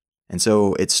 And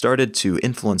so it started to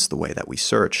influence the way that we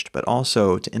searched, but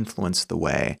also to influence the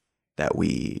way that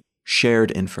we shared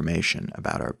information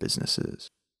about our businesses.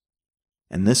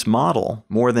 And this model,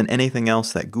 more than anything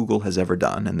else that Google has ever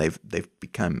done, and they've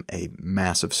become a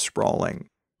massive, sprawling,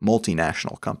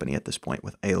 multinational company at this point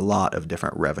with a lot of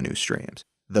different revenue streams.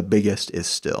 The biggest is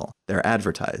still their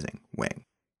advertising wing.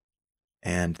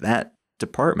 And that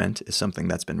department is something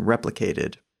that's been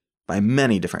replicated by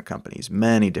many different companies.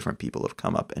 Many different people have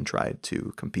come up and tried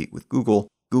to compete with Google.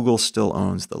 Google still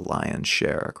owns the lion's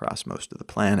share across most of the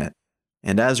planet.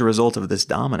 And as a result of this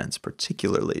dominance,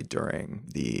 particularly during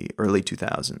the early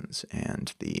 2000s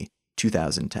and the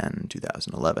 2010,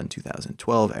 2011,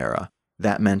 2012 era,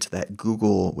 that meant that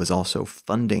Google was also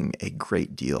funding a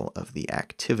great deal of the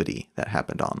activity that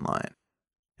happened online.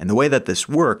 And the way that this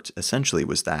worked essentially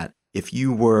was that if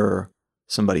you were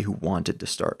somebody who wanted to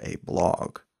start a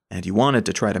blog and you wanted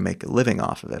to try to make a living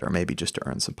off of it, or maybe just to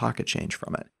earn some pocket change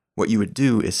from it, what you would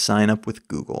do is sign up with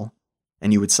Google,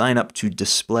 and you would sign up to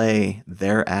display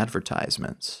their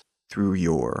advertisements through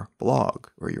your blog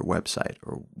or your website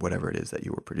or whatever it is that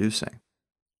you were producing.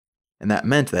 And that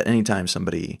meant that anytime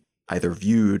somebody either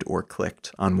viewed or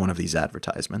clicked on one of these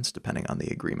advertisements, depending on the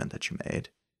agreement that you made,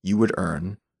 you would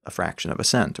earn a fraction of a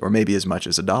cent, or maybe as much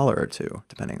as $1 or $2,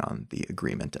 depending on the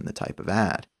agreement and the type of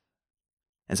ad.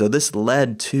 And so this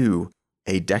led to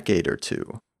a decade or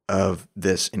two of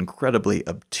this incredibly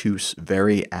obtuse,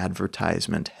 very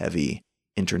advertisement-heavy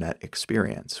internet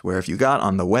experience, where if you got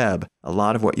on the web, a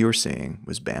lot of what you were seeing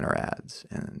was banner ads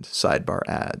and sidebar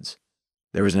ads.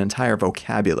 There was an entire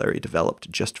vocabulary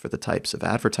developed just for the types of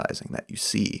advertising that you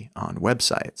see on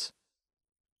websites.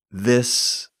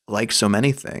 This, like so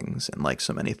many things, and like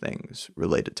so many things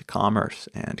related to commerce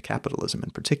and capitalism in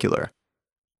particular,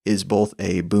 is both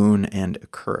a boon and a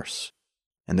curse.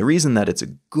 And the reason that it's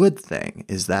a good thing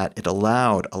is that it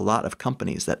allowed a lot of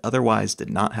companies that otherwise did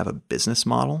not have a business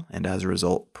model, and as a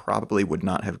result probably would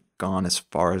not have gone as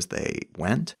far as they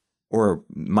went, or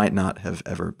might not have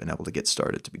ever been able to get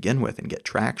started to begin with and get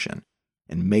traction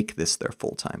and make this their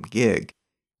full-time gig.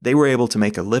 They were able to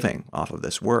make a living off of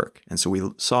this work. And so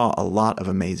we saw a lot of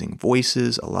amazing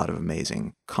voices, a lot of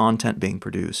amazing content being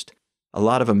produced, a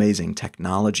lot of amazing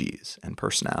technologies and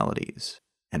personalities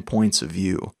and points of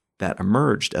view that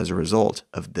emerged as a result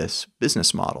of this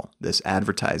business model, this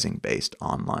advertising-based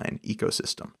online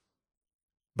ecosystem.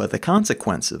 But the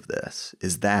consequence of this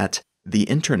is that the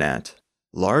internet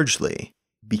largely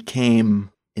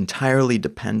became entirely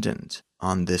dependent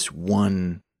on this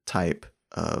one type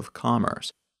of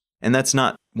commerce. And that's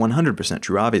not 100%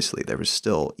 true, obviously. There was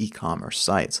still e-commerce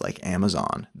sites like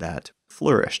Amazon that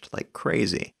flourished like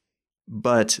crazy.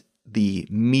 But the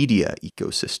media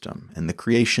ecosystem and the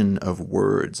creation of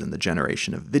words and the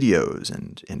generation of videos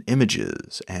and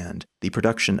images and the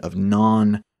production of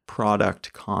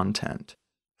non-product content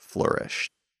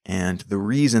flourished. And the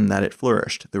reason that it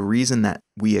flourished, the reason that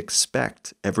we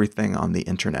expect everything on the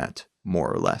internet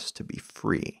more or less to be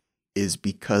free, is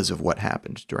because of what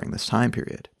happened during this time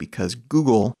period. Because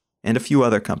Google and a few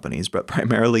other companies, but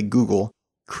primarily Google,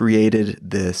 created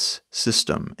this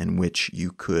system in which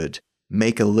you could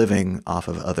make a living off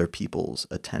of other people's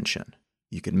attention.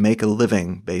 You could make a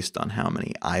living based on how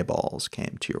many eyeballs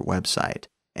came to your website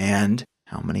and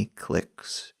how many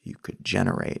clicks you could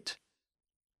generate.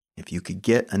 If you could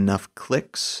get enough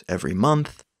clicks every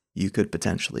month, you could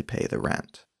potentially pay the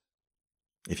rent.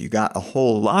 If you got a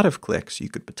whole lot of clicks, you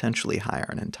could potentially hire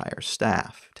an entire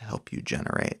staff to help you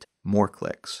generate more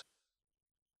clicks.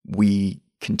 We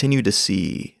continue to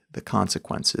see the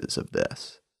consequences of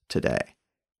this today.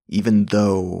 Even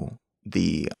though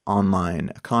the online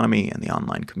economy and the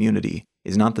online community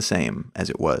is not the same as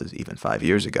it was even 5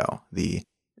 years ago, the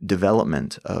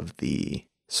development of the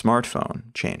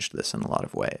smartphone changed this in a lot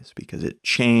of ways because it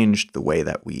changed the way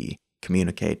that we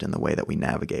communicate and the way that we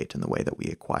navigate and the way that we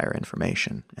acquire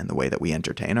information and the way that we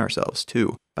entertain ourselves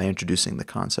too by introducing the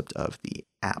concept of the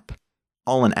app.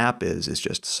 All an app is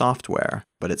just software,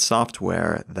 but it's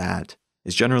software that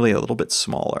is generally a little bit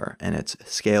smaller and it's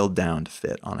scaled down to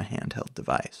fit on a handheld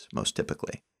device, most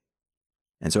typically.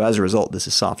 And so as a result, this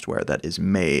is software that is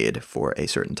made for a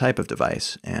certain type of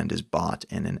device and is bought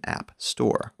in an app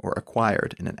store or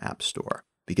acquired in an app store.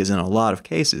 Because in a lot of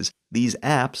cases, these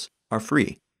apps are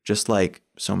free. Just like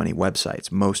so many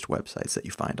websites, most websites that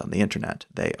you find on the internet,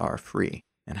 they are free.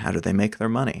 And how do they make their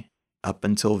money? Up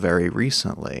until very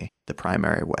recently, the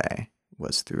primary way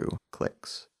was through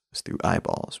clicks, was through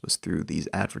eyeballs, was through these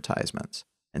advertisements.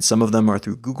 And some of them are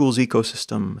through Google's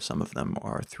ecosystem, some of them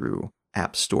are through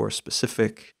App Store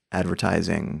specific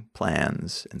advertising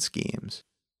plans and schemes.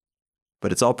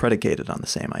 But it's all predicated on the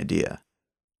same idea.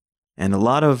 And a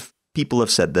lot of people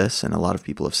have said this, and a lot of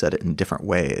people have said it in different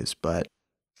ways, but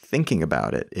thinking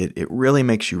about it, it really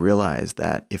makes you realize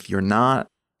that if you're not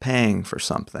paying for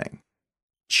something,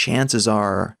 chances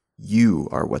are you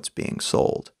are what's being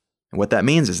sold. And what that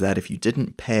means is that if you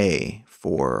didn't pay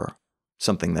for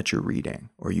something that you're reading,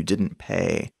 or you didn't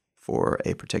pay for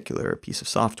a particular piece of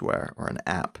software or an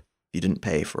app, you didn't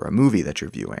pay for a movie that you're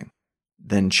viewing,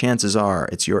 then chances are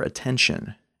it's your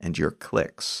attention and your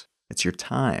clicks, it's your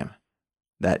time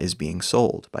that is being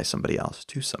sold by somebody else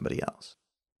to somebody else.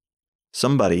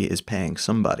 Somebody is paying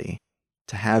somebody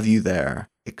to have you there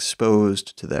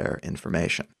exposed to their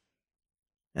information.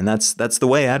 And that's the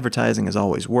way advertising has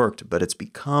always worked, but it's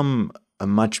become a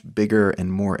much bigger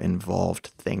and more involved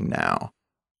thing now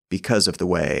because of the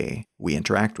way we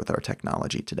interact with our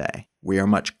technology today. We are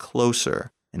much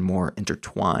closer and more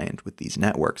intertwined with these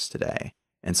networks today.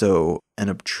 And so an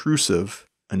obtrusive,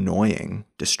 annoying,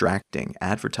 distracting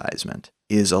advertisement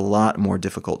is a lot more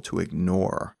difficult to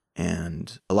ignore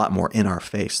and a lot more in our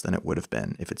face than it would have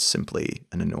been if it's simply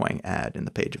an annoying ad in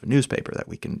the page of a newspaper that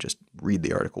we can just read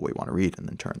the article we want to read and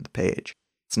then turn the page.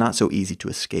 It's not so easy to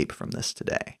escape from this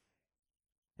today.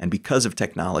 And because of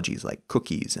technologies like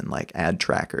cookies and like ad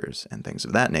trackers and things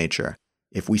of that nature,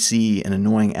 if we see an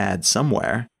annoying ad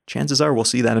somewhere, chances are we'll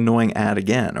see that annoying ad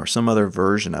again or some other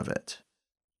version of it.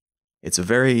 It's a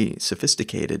very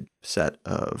sophisticated set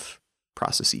of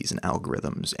processes and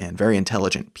algorithms and very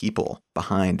intelligent people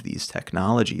behind these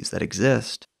technologies that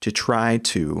exist to try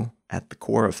to, at the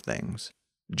core of things,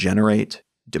 generate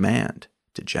demand,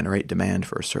 to generate demand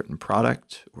for a certain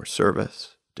product or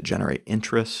service, to generate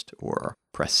interest or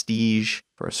prestige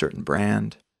for a certain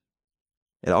brand.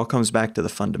 It all comes back to the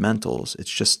fundamentals. It's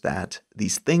just that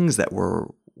these things that were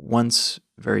once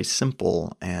very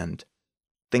simple and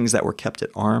things that were kept at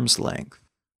arm's length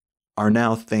are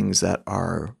now things that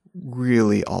are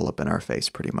really all up in our face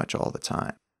pretty much all the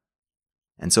time.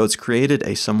 And so it's created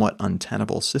a somewhat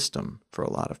untenable system for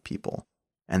a lot of people.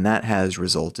 And that has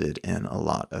resulted in a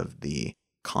lot of the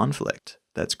conflict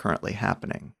that's currently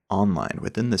happening online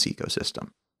within this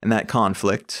ecosystem. And that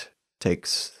conflict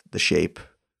takes the shape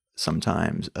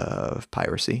sometimes of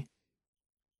piracy.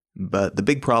 But the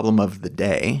big problem of the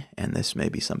day, and this may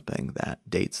be something that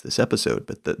dates this episode,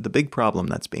 but the big problem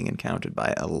that's being encountered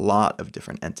by a lot of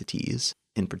different entities,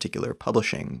 in particular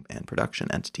publishing and production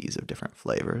entities of different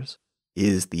flavors,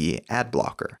 is the ad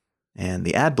blocker. And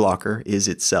the ad blocker is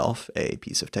itself a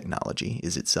piece of technology,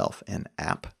 is itself an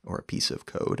app or a piece of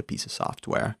code, a piece of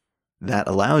software that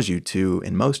allows you to,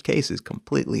 in most cases,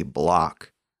 completely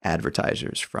block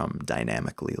advertisers from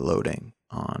dynamically loading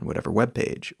on whatever web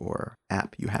page or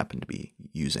app you happen to be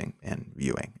using and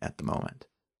viewing at the moment.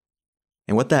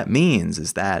 And what that means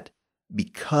is that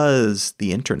because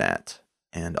the internet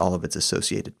and all of its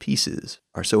associated pieces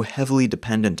are so heavily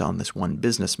dependent on this one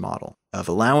business model of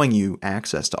allowing you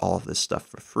access to all of this stuff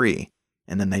for free,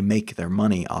 and then they make their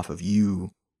money off of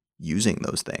you using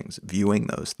those things, viewing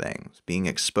those things, being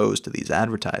exposed to these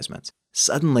advertisements,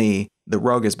 suddenly the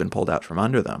rug has been pulled out from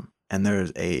under them. And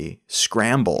there's a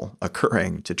scramble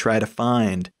occurring to try to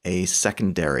find a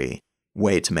secondary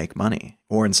way to make money,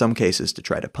 or in some cases to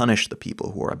try to punish the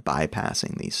people who are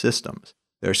bypassing these systems.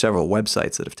 There are several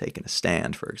websites that have taken a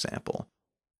stand, for example,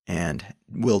 and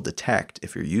will detect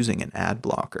if you're using an ad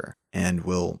blocker and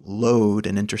will load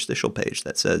an interstitial page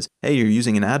that says, hey, you're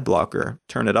using an ad blocker,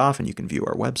 turn it off and you can view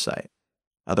our website.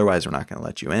 Otherwise, we're not going to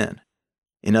let you in.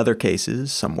 In other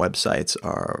cases, some websites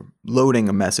are loading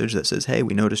a message that says, hey,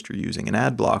 we noticed you're using an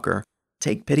ad blocker.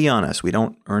 Take pity on us. We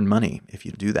don't earn money if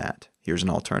you do that. Here's an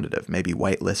alternative. Maybe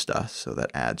whitelist us so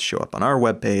that ads show up on our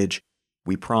webpage.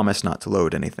 We promise not to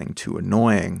load anything too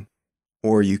annoying,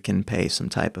 or you can pay some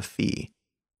type of fee.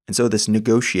 And so this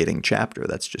negotiating chapter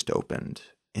that's just opened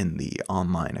in the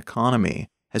online economy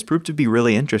has proved to be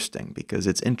really interesting because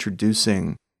it's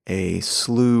introducing a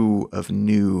slew of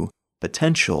new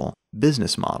potential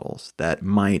business models that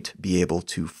might be able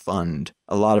to fund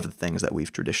a lot of the things that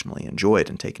we've traditionally enjoyed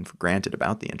and taken for granted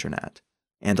about the internet,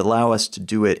 and allow us to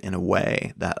do it in a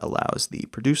way that allows the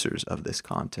producers of this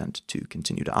content to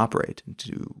continue to operate and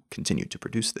to continue to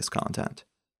produce this content.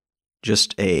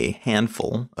 Just a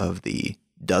handful of the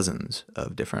dozens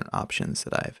of different options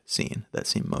that I've seen that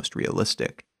seem most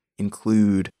realistic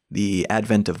include the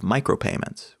advent of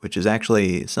micropayments, which is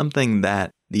actually something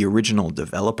that the original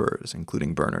developers,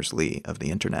 including Berners-Lee of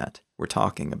the internet, were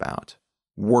talking about,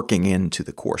 working into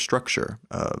the core structure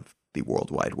of the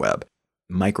World Wide Web.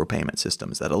 Micropayment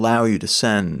systems that allow you to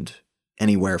send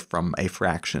anywhere from a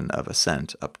fraction of a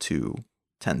cent up to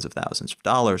tens of thousands of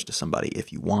dollars to somebody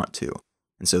if you want to.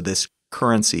 And so this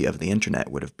currency of the internet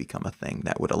would have become a thing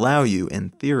that would allow you, in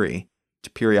theory, to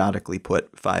periodically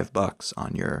put $5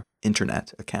 on your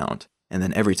internet account. And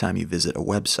then every time you visit a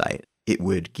website, it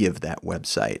would give that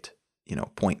website,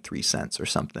 0.3 cents or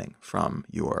something from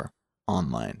your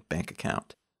online bank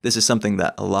account. This is something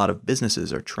that a lot of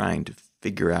businesses are trying to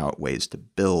figure out ways to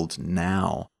build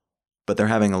now, but they're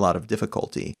having a lot of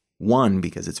difficulty. One,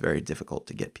 because it's very difficult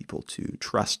to get people to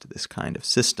trust this kind of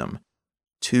system.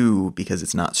 Two, because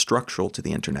it's not structural to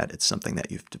the internet. It's something that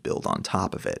you have to build on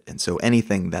top of it. And so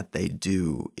anything that they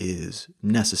do is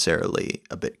necessarily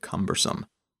a bit cumbersome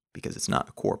because it's not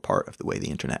a core part of the way the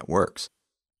internet works.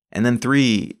 And then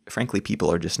three, frankly,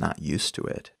 people are just not used to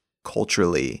it.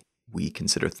 Culturally, we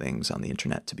consider things on the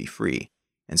internet to be free.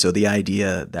 And so the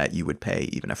idea that you would pay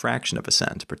even a fraction of a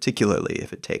cent, particularly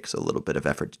if it takes a little bit of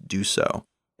effort to do so,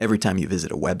 every time you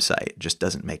visit a website just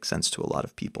doesn't make sense to a lot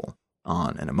of people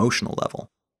on an emotional level.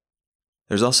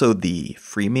 There's also the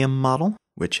freemium model,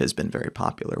 which has been very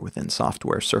popular within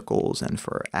software circles and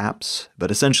for apps.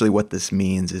 But essentially what this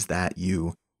means is that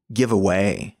you give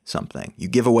away something. You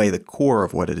give away the core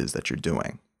of what it is that you're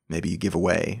doing. Maybe you give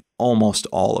away almost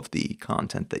all of the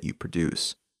content that you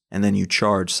produce. And then you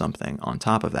charge something on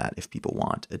top of that if people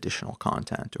want additional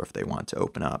content or if they want to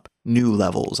open up new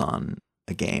levels on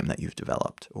a game that you've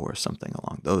developed or something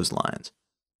along those lines.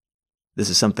 This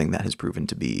is something that has proven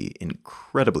to be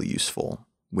incredibly useful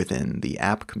within the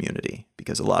app community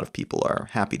because a lot of people are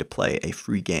happy to play a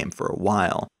free game for a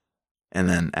while and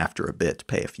then after a bit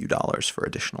pay a few dollars for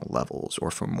additional levels or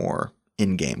for more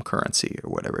in-game currency or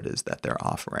whatever it is that they're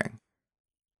offering.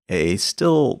 A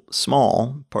still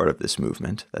small part of this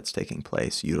movement that's taking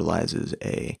place utilizes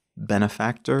a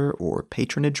benefactor or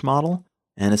patronage model.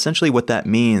 And essentially what that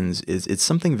means is it's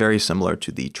something very similar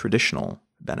to the traditional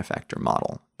benefactor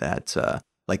model that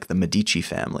like the Medici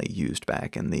family used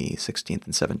back in the 16th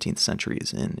and 17th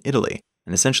centuries in Italy.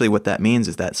 And essentially what that means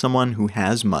is that someone who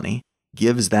has money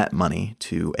gives that money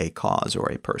to a cause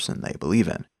or a person they believe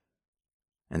in.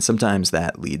 And sometimes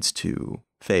that leads to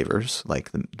favors,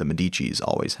 like the Medicis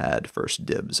always had first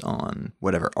dibs on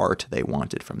whatever art they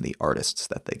wanted from the artists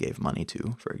that they gave money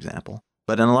to, for example.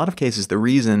 But in a lot of cases, the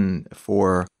reason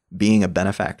for being a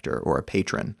benefactor or a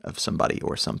patron of somebody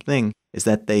or something is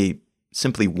that they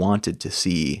simply wanted to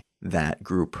see that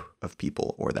group of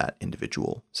people or that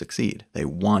individual succeed. They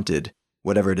wanted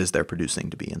whatever it is they're producing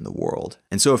to be in the world.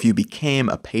 And so if you became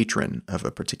a patron of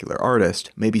a particular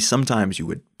artist, maybe sometimes you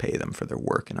would pay them for their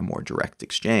work in a more direct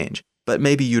exchange, but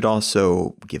maybe you'd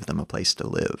also give them a place to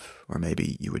live, or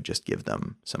maybe you would just give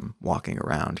them some walking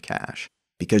around cash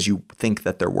because you think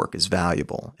that their work is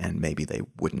valuable and maybe they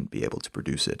wouldn't be able to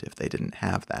produce it if they didn't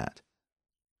have that.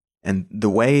 And the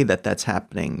way that that's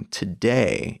happening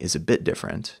today is a bit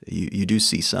different. You do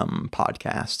see some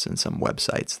podcasts and some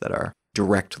websites that are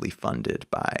directly funded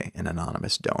by an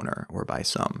anonymous donor or by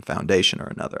some foundation or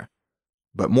another.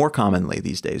 But more commonly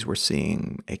these days, we're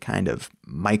seeing a kind of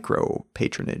micro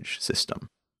patronage system,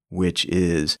 which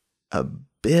is a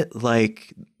bit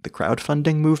like the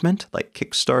crowdfunding movement, like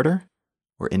Kickstarter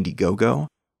or Indiegogo,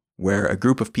 where a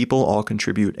group of people all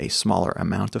contribute a smaller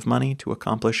amount of money to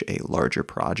accomplish a larger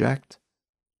project.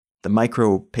 The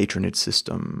micro patronage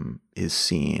system is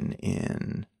seen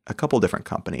in a couple different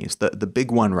companies. The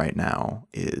big one right now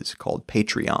is called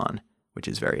Patreon, which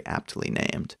is very aptly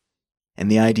named. And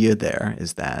the idea there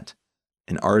is that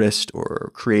an artist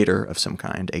or creator of some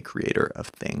kind, a creator of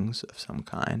things of some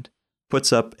kind,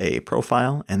 puts up a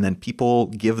profile and then people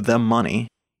give them money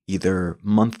either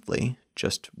monthly,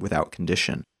 just without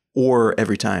condition, or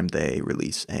every time they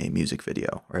release a music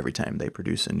video, or every time they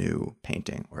produce a new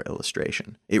painting or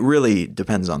illustration. It really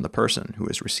depends on the person who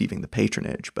is receiving the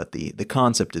patronage, but the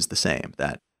concept is the same,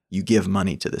 that you give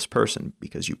money to this person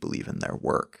because you believe in their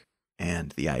work.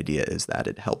 And the idea is that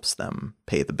it helps them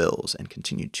pay the bills and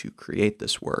continue to create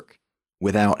this work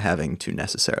without having to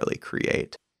necessarily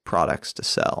create products to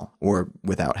sell, or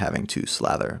without having to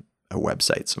slather a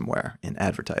website somewhere in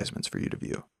advertisements for you to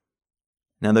view.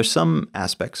 Now, there's some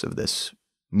aspects of this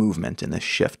movement and this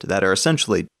shift that are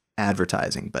essentially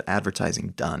advertising, but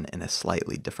advertising done in a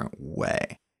slightly different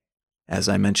way. As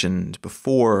I mentioned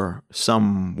before,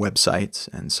 some websites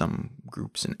and some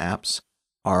groups and apps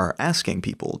are asking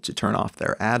people to turn off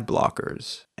their ad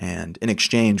blockers, and in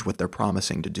exchange, what they're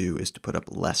promising to do is to put up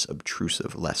less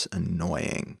obtrusive, less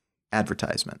annoying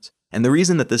advertisements. And the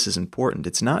reason that this is important,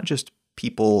 it's not just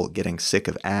people getting sick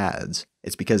of ads.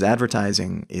 It's because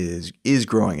advertising is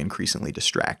growing increasingly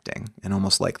distracting, and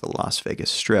almost like the Las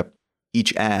Vegas Strip,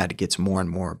 each ad gets more and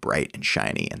more bright and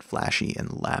shiny and flashy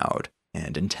and loud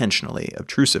and intentionally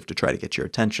obtrusive to try to get your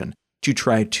attention, to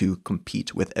try to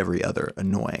compete with every other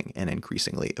annoying and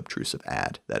increasingly obtrusive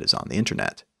ad that is on the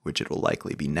internet, which it will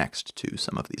likely be next to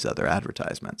some of these other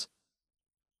advertisements.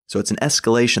 So it's an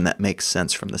escalation that makes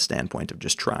sense from the standpoint of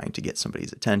just trying to get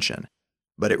somebody's attention.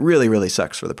 But it really, really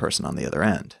sucks for the person on the other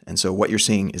end. And so what you're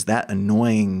seeing is that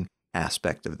annoying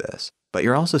aspect of this. But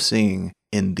you're also seeing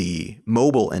in the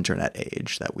mobile internet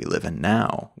age that we live in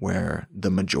now, where the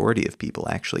majority of people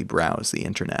actually browse the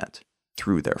internet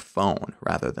through their phone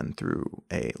rather than through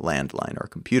a landline or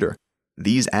computer,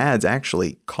 these ads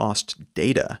actually cost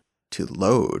data to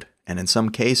load. And in some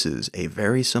cases, a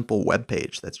very simple web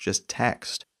page that's just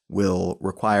text will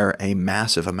require a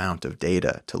massive amount of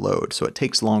data to load. So it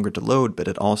takes longer to load, but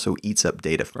it also eats up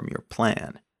data from your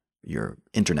plan, your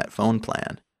internet phone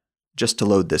plan, just to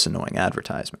load this annoying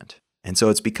advertisement. And so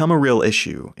it's become a real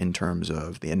issue in terms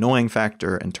of the annoying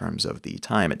factor, in terms of the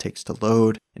time it takes to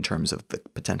load, in terms of the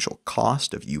potential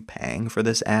cost of you paying for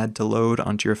this ad to load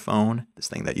onto your phone, this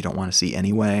thing that you don't want to see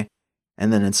anyway.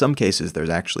 And then in some cases, there's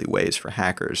actually ways for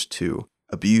hackers to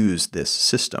abuse this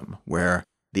system where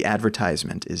the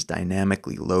advertisement is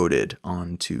dynamically loaded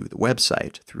onto the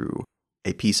website through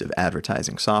a piece of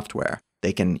advertising software.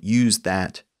 They can use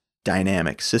that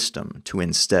dynamic system to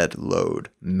instead load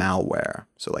malware.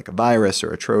 So like a virus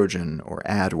or a Trojan or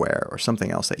adware or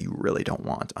something else that you really don't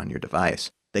want on your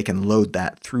device. They can load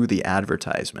that through the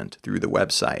advertisement, through the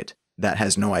website, that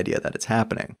has no idea that it's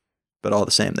happening. But all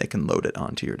the same, they can load it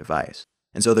onto your device.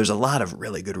 And so there's a lot of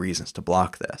really good reasons to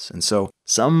block this. And so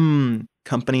some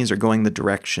companies are going the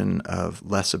direction of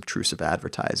less obtrusive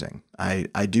advertising.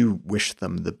 I do wish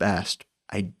them the best.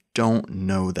 I don't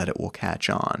know that it will catch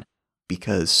on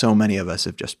because so many of us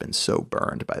have just been so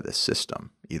burned by this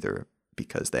system, either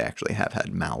because they actually have had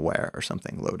malware or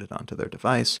something loaded onto their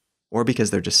device, or because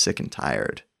they're just sick and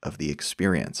tired of the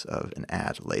experience of an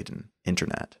ad-laden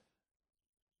internet.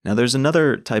 Now, there's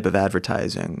another type of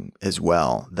advertising as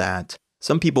well that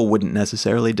some people wouldn't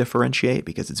necessarily differentiate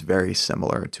because it's very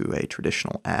similar to a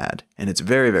traditional ad. And it's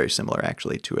very, very similar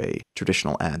actually to a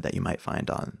traditional ad that you might find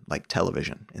on like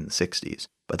television in the 60s.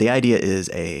 But the idea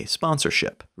is a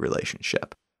sponsorship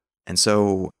relationship. And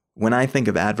so when I think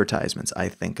of advertisements, I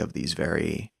think of these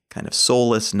very kind of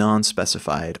soulless,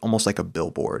 non-specified, almost like a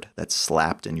billboard that's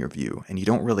slapped in your view. And you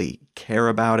don't really care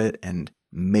about it. And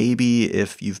Maybe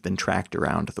if you've been tracked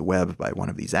around the web by one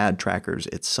of these ad trackers,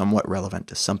 it's somewhat relevant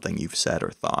to something you've said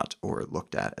or thought or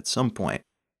looked at some point.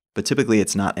 But typically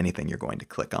it's not anything you're going to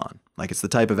click on. Like, it's the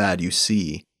type of ad you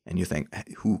see and you think,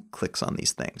 who clicks on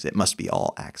these things? It must be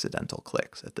all accidental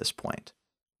clicks at this point.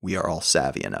 We are all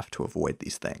savvy enough to avoid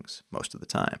these things most of the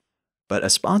time. But a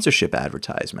sponsorship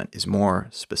advertisement is more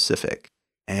specific.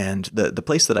 And the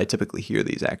place that I typically hear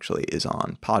these actually is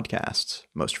on podcasts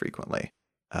most frequently,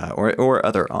 or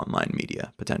other online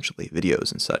media, potentially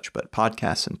videos and such. But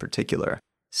podcasts in particular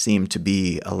seem to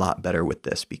be a lot better with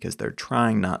this because they're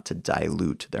trying not to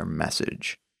dilute their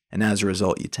message. And as a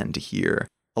result, you tend to hear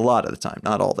a lot of the time,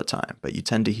 not all the time, but you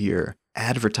tend to hear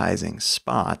advertising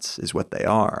spots is what they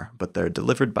are, but they're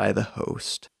delivered by the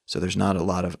host. So there's not a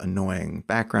lot of annoying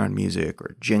background music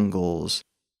or jingles.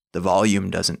 The volume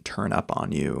doesn't turn up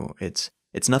on you. It's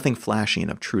nothing flashy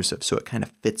and obtrusive, so it kind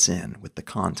of fits in with the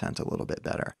content a little bit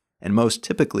better. And most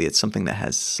typically, it's something that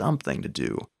has something to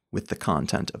do with the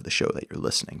content of the show that you're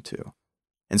listening to.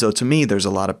 And so to me, there's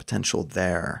a lot of potential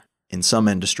there in some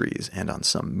industries and on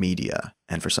some media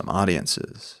and for some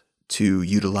audiences to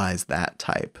utilize that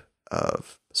type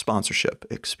of sponsorship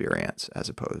experience as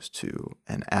opposed to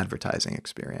an advertising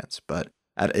experience. But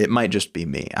it might just be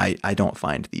me. I don't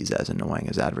find these as annoying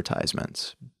as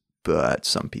advertisements, but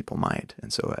some people might.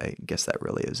 And so I guess that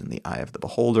really is in the eye of the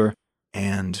beholder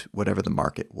and whatever the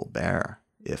market will bear.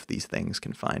 If these things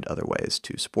can find other ways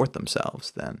to support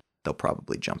themselves, then they'll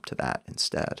probably jump to that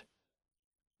instead.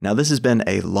 Now, this has been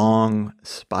a long,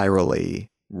 spirally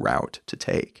route to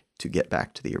take to get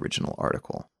back to the original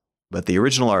article. But the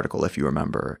original article, if you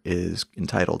remember, is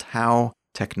entitled How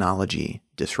Technology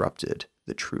Disrupted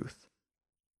the Truth.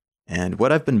 And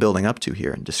what I've been building up to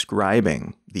here and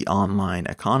describing the online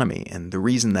economy and the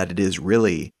reason that it is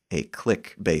really a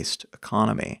click-based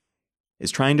economy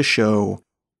is trying to show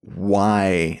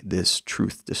why this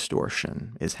truth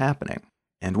distortion is happening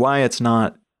and why it's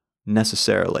not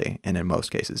necessarily, and in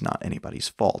most cases, not anybody's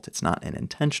fault. It's not an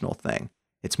intentional thing.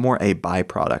 It's more a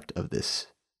byproduct of this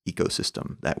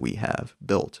ecosystem that we have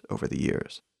built over the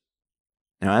years.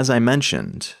 Now, as I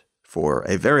mentioned, for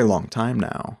a very long time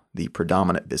now, the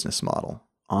predominant business model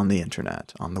on the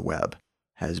internet, on the web,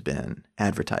 has been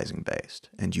advertising based,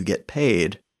 and you get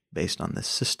paid based on this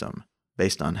system,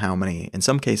 based on how many, in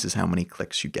some cases, how many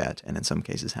clicks you get, and in some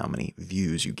cases, how many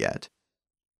views you get.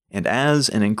 And as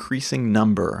an increasing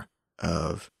number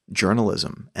of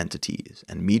journalism entities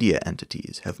and media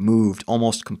entities have moved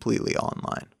almost completely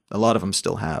online, a lot of them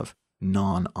still have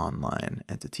non-online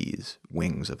entities,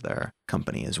 wings of their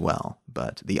company as well,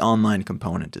 but the online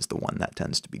component is the one that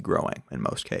tends to be growing in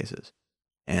most cases.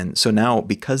 And so now,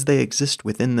 because they exist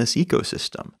within this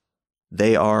ecosystem,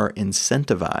 they are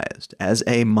incentivized as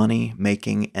a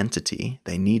money-making entity.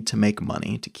 They need to make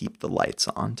money to keep the lights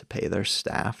on, to pay their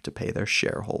staff, to pay their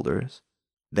shareholders.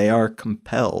 They are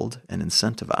compelled and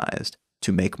incentivized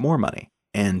to make more money.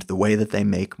 And the way that they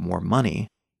make more money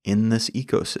in this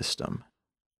ecosystem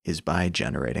is by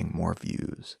generating more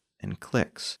views and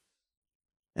clicks.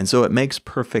 And so it makes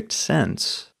perfect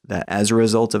sense that as a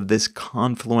result of this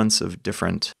confluence of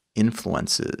different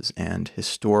influences and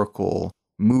historical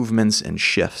movements and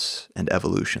shifts and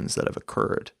evolutions that have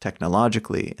occurred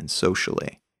technologically and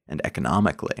socially and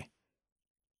economically,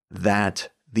 that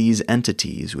these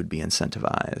entities would be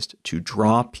incentivized to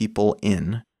draw people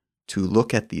in to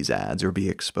look at these ads or be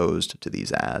exposed to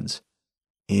these ads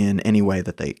in any way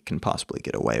that they can possibly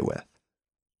get away with.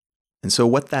 And so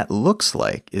what that looks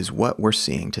like is what we're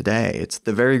seeing today. It's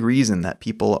the very reason that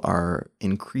people are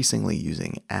increasingly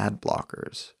using ad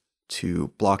blockers to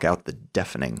block out the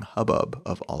deafening hubbub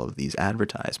of all of these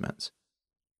advertisements.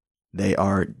 They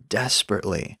are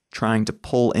desperately trying to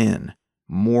pull in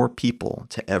more people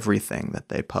to everything that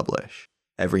they publish,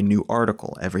 every new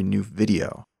article, every new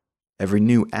video, every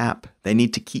new app. They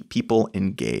need to keep people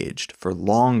engaged for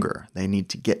longer. They need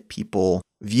to get people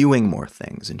viewing more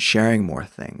things and sharing more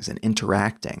things and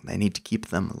interacting. They need to keep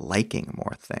them liking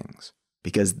more things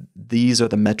because these are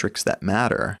the metrics that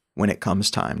matter when it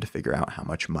comes time to figure out how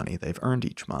much money they've earned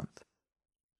each month.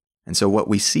 And so what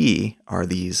we see are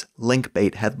these link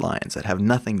bait headlines that have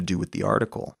nothing to do with the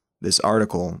article. This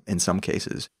article, in some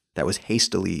cases, that was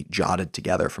hastily jotted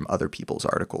together from other people's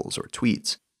articles or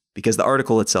tweets, because the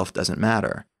article itself doesn't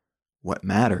matter. What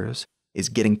matters is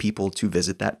getting people to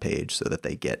visit that page so that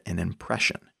they get an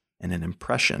impression. And an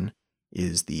impression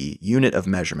is the unit of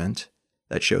measurement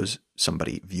that shows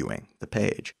somebody viewing the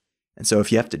page. And so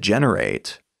if you have to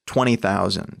generate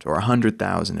 20,000 or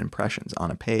 100,000 impressions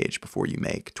on a page before you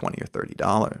make $20 or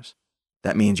 $30,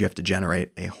 That means you have to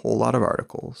generate a whole lot of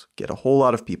articles, get a whole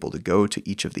lot of people to go to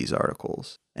each of these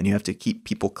articles, and you have to keep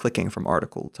people clicking from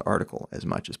article to article as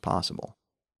much as possible.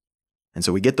 And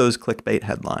so we get those clickbait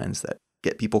headlines that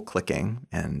get people clicking,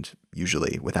 and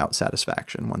usually without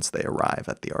satisfaction once they arrive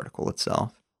at the article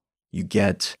itself. You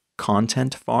get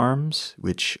content farms,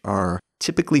 which are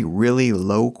typically really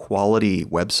low quality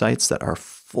websites that are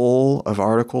full of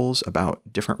articles about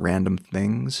different random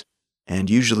things. And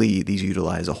usually these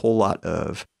utilize a whole lot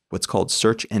of what's called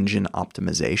search engine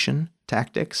optimization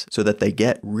tactics so that they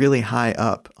get really high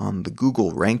up on the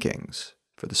Google rankings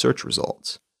for the search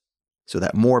results so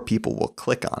that more people will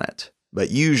click on it, but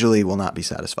usually will not be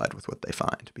satisfied with what they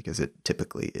find because it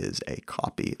typically is a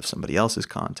copy of somebody else's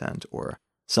content or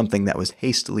something that was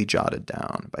hastily jotted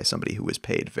down by somebody who was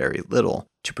paid very little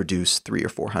to produce 300 or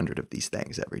 400 of these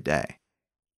things every day.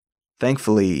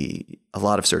 Thankfully, a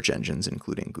lot of search engines,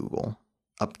 including Google,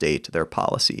 update their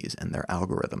policies and their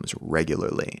algorithms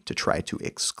regularly to try to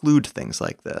exclude things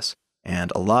like this.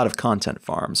 And a lot of content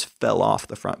farms fell off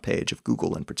the front page of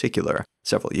Google in particular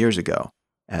several years ago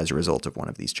as a result of one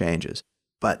of these changes.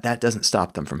 But that doesn't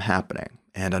stop them from happening.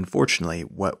 And unfortunately,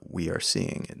 what we are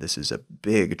seeing, and this is a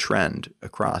big trend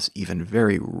across even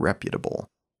very reputable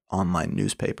online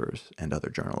newspapers and other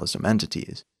journalism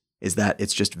entities, is that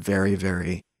it's just very,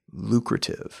 very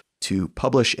lucrative to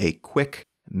publish a quick,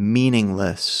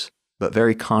 meaningless, but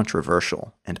very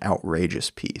controversial and outrageous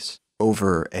piece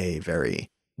over a very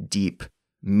deep,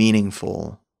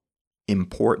 meaningful,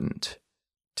 important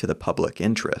to the public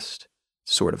interest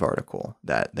sort of article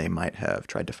that they might have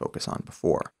tried to focus on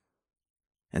before.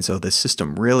 And so this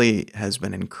system really has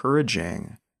been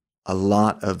encouraging a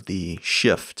lot of the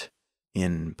shift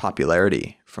in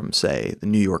popularity from, say, the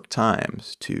New York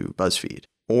Times to BuzzFeed.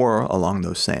 Or along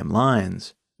those same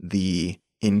lines, the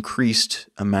increased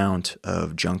amount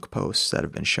of junk posts that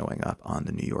have been showing up on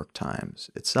the New York Times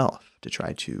itself to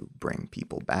try to bring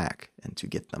people back and to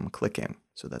get them clicking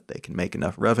so that they can make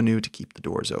enough revenue to keep the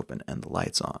doors open and the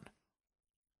lights on.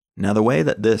 Now, the way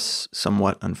that this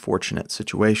somewhat unfortunate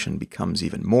situation becomes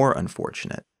even more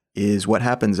unfortunate is what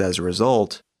happens as a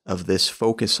result of this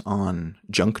focus on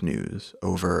junk news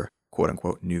over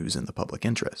quote-unquote news in the public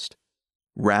interest.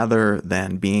 Rather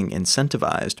than being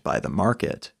incentivized by the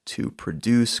market to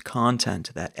produce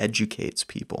content that educates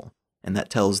people and that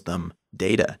tells them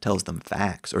data, tells them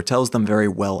facts, or tells them very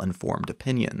well-informed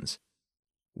opinions,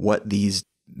 what these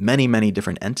many, many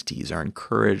different entities are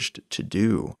encouraged to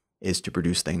do is to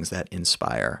produce things that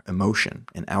inspire emotion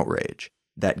and outrage,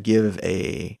 that give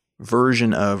a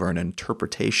version of or an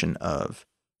interpretation of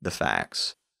the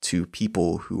facts to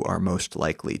people who are most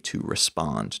likely to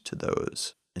respond to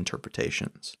those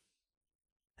interpretations.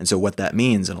 And so what that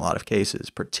means in a lot of cases,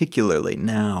 particularly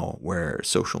now where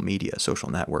social media,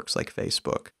 social networks like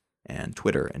Facebook and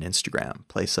Twitter and Instagram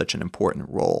play such an important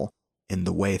role in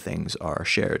the way things are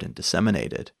shared and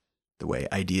disseminated, the way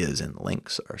ideas and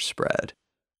links are spread,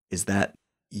 is that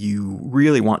you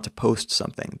really want to post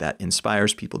something that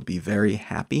inspires people to be very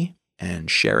happy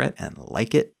and share it and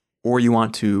like it, or you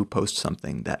want to post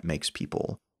something that makes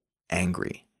people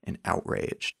angry and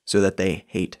outraged so that they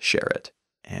share it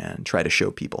and try to show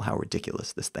people how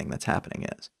ridiculous this thing that's happening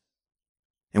is.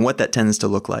 And what that tends to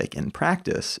look like in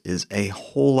practice is a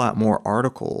whole lot more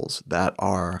articles that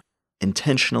are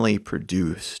intentionally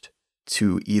produced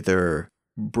to either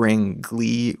bring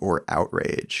glee or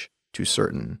outrage to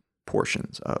certain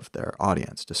portions of their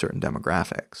audience, to certain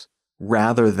demographics,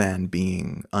 rather than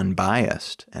being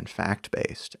unbiased and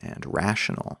fact-based and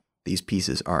rational. These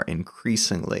pieces are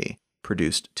increasingly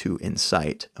produced to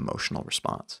incite emotional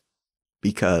response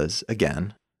because,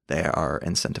 again, they are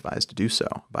incentivized to do so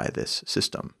by this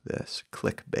system, this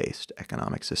click-based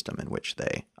economic system in which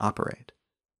they operate.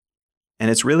 And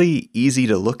it's really easy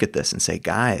to look at this and say,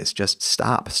 guys, just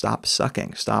stop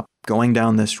sucking, stop going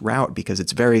down this route because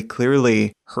it's very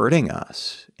clearly hurting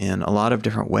us in a lot of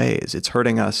different ways. It's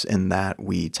hurting us in that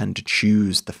we tend to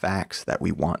choose the facts that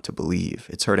we want to believe.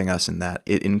 It's hurting us in that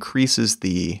it increases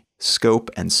the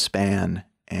scope and span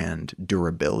and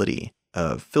durability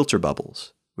of filter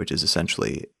bubbles, which is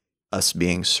essentially us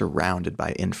being surrounded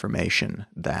by information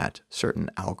that certain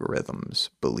algorithms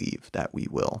believe that we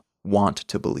will want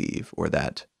to believe or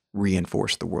that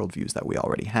reinforce the worldviews that we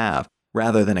already have,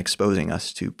 rather than exposing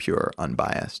us to pure,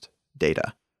 unbiased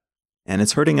data. And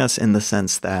it's hurting us in the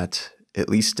sense that, at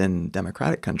least in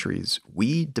democratic countries,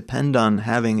 we depend on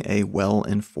having a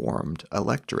well-informed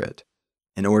electorate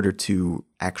in order to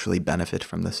actually benefit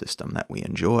from the system that we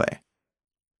enjoy.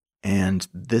 And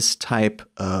this type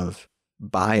of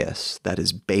bias that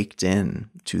is baked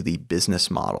in to the business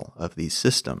model of these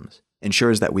systems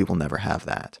ensures that we will never have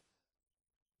that.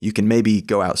 You can maybe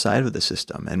go outside of the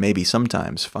system and maybe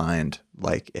sometimes find,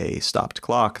 like a stopped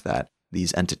clock, that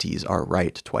these entities are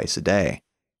right twice a day.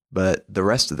 But the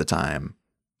rest of the time,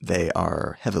 they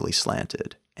are heavily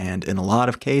slanted. And in a lot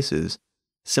of cases,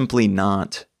 simply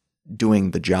not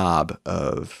doing the job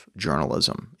of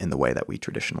journalism in the way that we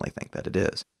traditionally think that it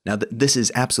is. Now, this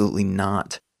is absolutely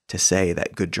not to say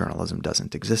that good journalism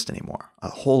doesn't exist anymore. A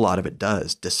whole lot of it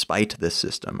does, despite this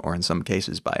system, or in some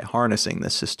cases by harnessing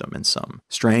this system in some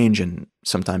strange and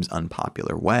sometimes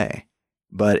unpopular way.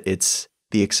 But it's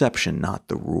the exception, not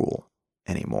the rule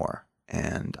anymore.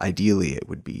 And ideally, it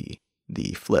would be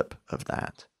the flip of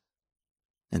that.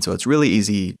 And so it's really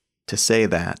easy to say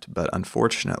that, but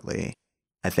unfortunately,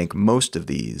 I think most of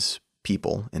these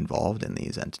people involved in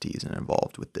these entities and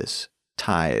involved with this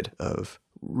tide of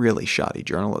really shoddy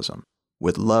journalism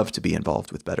would love to be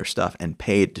involved with better stuff and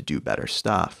paid to do better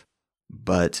stuff.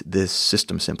 But this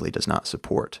system simply does not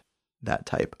support that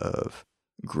type of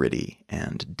gritty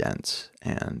and dense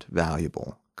and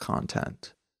valuable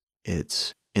content.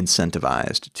 It's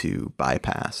incentivized to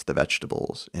bypass the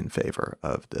vegetables in favor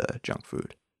of the junk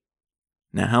food.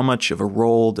 Now, how much of a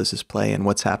role does this play in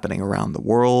what's happening around the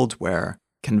world, where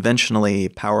conventionally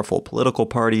powerful political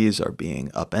parties are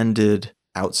being upended,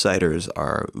 outsiders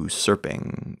are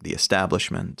usurping the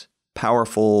establishment,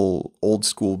 powerful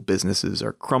old-school businesses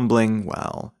are crumbling,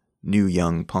 while new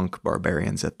young punk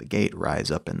barbarians at the gate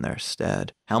rise up in their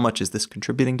stead? How much is this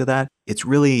contributing to that?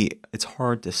 It's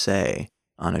hard to say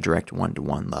on a direct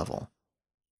one-to-one level.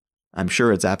 I'm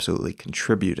sure it's absolutely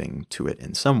contributing to it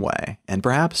in some way, and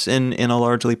perhaps in a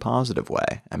largely positive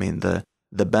way. I mean, the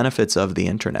benefits of the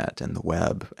internet and the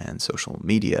web and social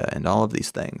media and all of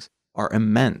these things are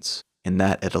immense in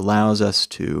that it allows us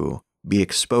to be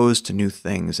exposed to new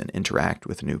things and interact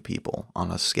with new people on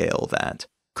a scale that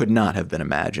could not have been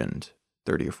imagined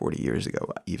 30 or 40 years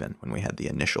ago, even when we had the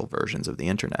initial versions of the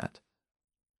internet.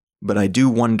 But I do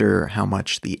wonder how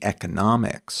much the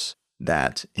economics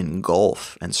that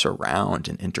engulf and surround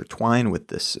and intertwine with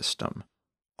this system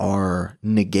are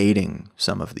negating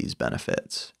some of these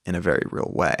benefits in a very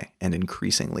real way, and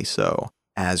increasingly so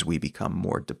as we become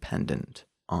more dependent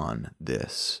on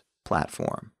this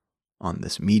platform, on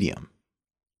this medium.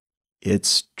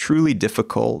 It's truly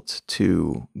difficult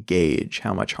to gauge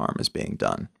how much harm is being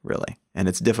done, really. And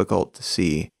it's difficult to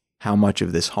see how much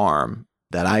of this harm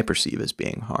that I perceive as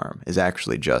being harm is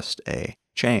actually just a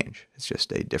change. It's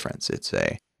just a difference. It's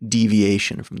a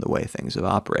deviation from the way things have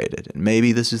operated. And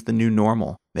maybe this is the new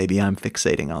normal. Maybe I'm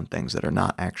fixating on things that are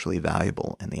not actually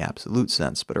valuable in the absolute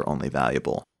sense, but are only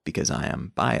valuable because I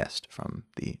am biased from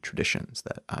the traditions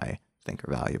that I think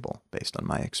are valuable based on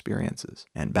my experiences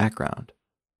and background.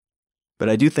 But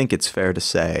I do think it's fair to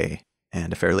say,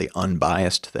 and a fairly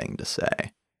unbiased thing to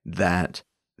say, that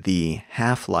the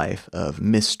half-life of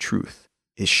mistruth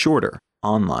is shorter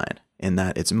online, in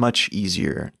that it's much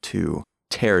easier to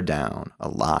tear down a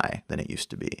lie than it used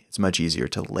to be. It's much easier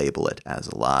to label it as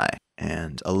a lie.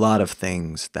 And a lot of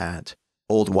things that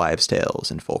old wives'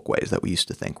 tales and folkways that we used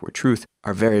to think were truth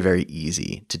are very, very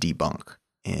easy to debunk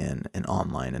in an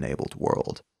online-enabled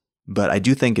world. But I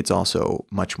do think it's also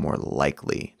much more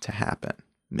likely to happen,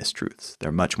 mistruths.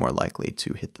 They're much more likely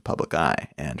to hit the public eye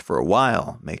and for a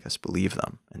while make us believe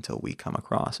them until we come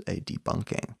across a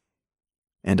debunking.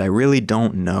 And I really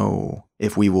don't know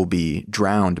if we will be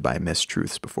drowned by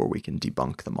mistruths before we can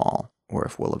debunk them all, or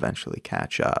if we'll eventually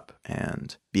catch up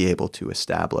and be able to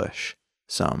establish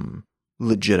some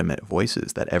legitimate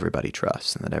voices that everybody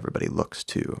trusts and that everybody looks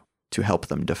to help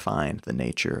them define the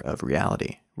nature of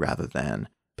reality, rather than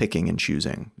picking and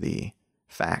choosing the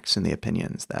facts and the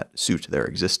opinions that suit their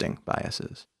existing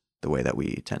biases, the way that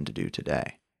we tend to do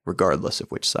today, regardless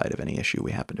of which side of any issue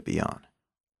we happen to be on.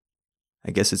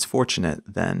 I guess it's fortunate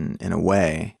then, in a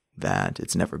way, that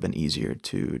it's never been easier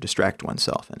to distract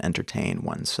oneself and entertain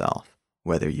oneself,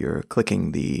 whether you're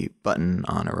clicking the button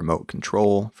on a remote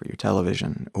control for your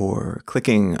television, or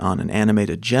clicking on an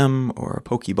animated gem or a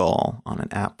Pokeball on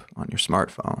an app on your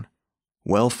smartphone.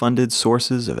 Well-funded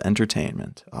sources of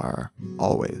entertainment are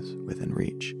always within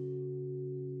reach.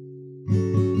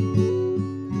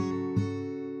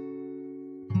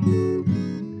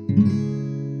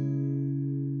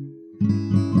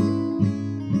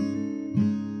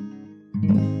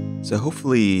 So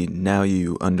hopefully now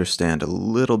you understand a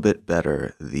little bit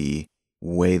better the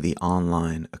way the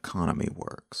online economy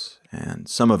works, and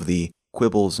some of the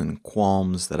quibbles and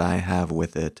qualms that I have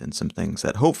with it, and some things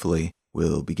that hopefully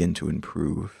will begin to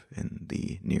improve in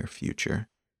the near future.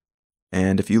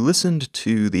 And if you listened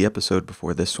to the episode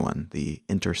before this one, the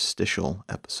interstitial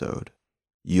episode,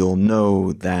 you'll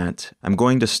know that I'm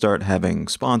going to start having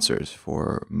sponsors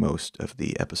for most of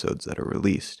the episodes that are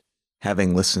released.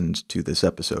 Having listened to this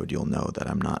episode, you'll know that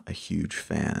I'm not a huge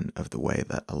fan of the way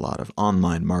that a lot of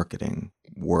online marketing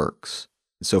works.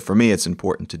 So for me, it's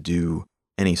important to do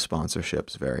any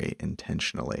sponsorships very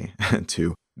intentionally,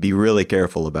 to be really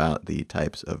careful about the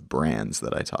types of brands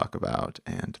that I talk about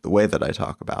and the way that I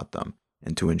talk about them,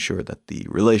 and to ensure that the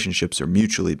relationships are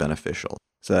mutually beneficial,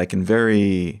 so that I can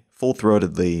very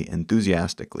full-throatedly,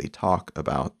 enthusiastically talk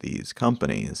about these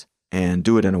companies and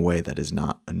do it in a way that is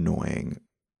not annoying.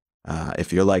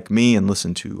 If you're like me and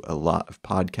listen to a lot of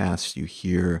podcasts, you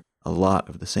hear a lot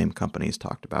of the same companies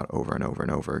talked about over and over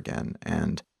and over again,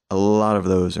 and a lot of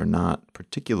those are not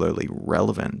particularly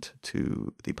relevant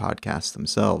to the podcasts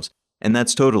themselves. And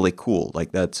that's totally cool.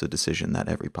 Like, that's a decision that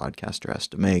every podcaster has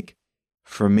to make.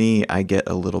 For me, I get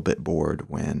a little bit bored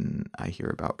when I hear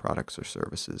about products or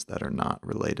services that are not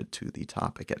related to the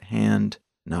topic at hand,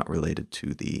 not related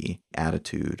to the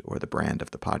attitude or the brand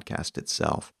of the podcast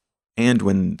itself, and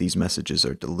when these messages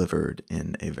are delivered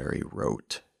in a very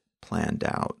rote, planned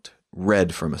out,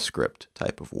 read from a script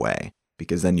type of way,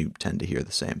 because then you tend to hear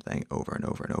the same thing over and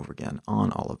over and over again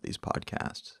on all of these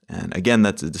podcasts. And again,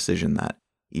 that's a decision that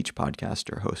each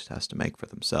podcaster or host has to make for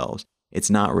themselves.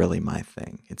 It's not really my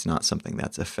thing. It's not something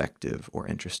that's effective or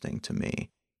interesting to me.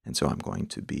 And so I'm going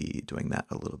to be doing that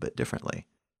a little bit differently.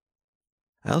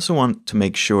 I also want to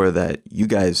make sure that you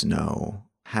guys know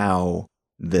how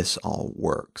this all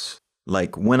works.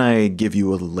 Like, when I give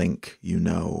you a link, you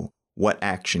know what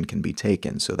action can be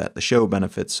taken so that the show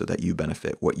benefits, so that you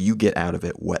benefit, what you get out of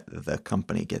it, what the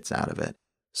company gets out of it,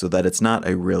 so that it's not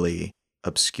a really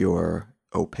obscure,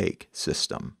 opaque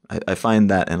system. I find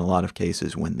that in a lot of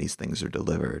cases when these things are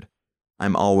delivered,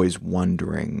 I'm always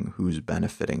wondering who's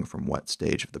benefiting from what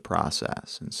stage of the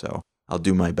process. And so I'll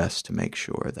do my best to make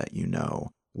sure that you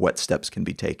know what steps can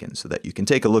be taken so that you can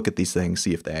take a look at these things,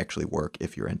 see if they actually work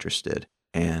if you're interested.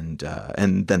 And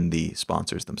then the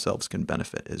sponsors themselves can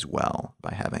benefit as well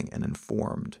by having an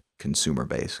informed consumer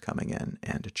base coming in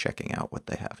and checking out what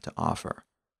they have to offer.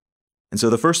 And so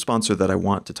the first sponsor that I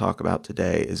want to talk about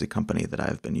today is a company that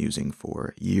I've been using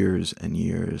for years and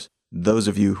years. Those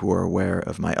of you who are aware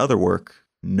of my other work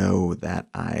know that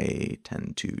I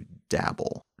tend to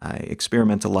dabble. I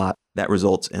experiment a lot. That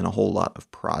results in a whole lot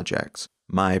of projects.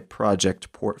 My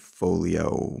project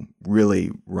portfolio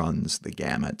really runs the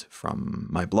gamut, from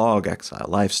my blog, Exile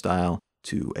Lifestyle,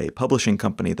 to a publishing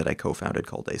company that I co-founded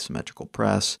called Asymmetrical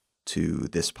Press, to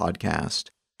this podcast.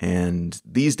 And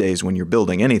these days, when you're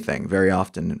building anything, very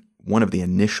often one of the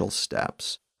initial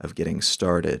steps of getting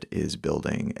started is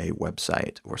building a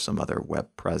website or some other web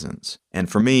presence.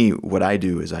 And for me, what I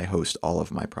do is I host all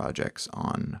of my projects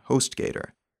on HostGator.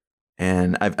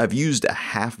 And I've used a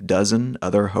half dozen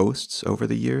other hosts over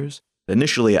the years.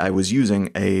 Initially, I was using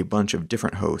a bunch of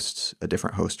different hosts, a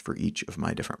different host for each of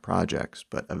my different projects.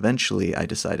 But eventually, I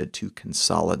decided to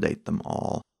consolidate them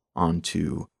all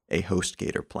onto a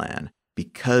HostGator plan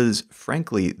because,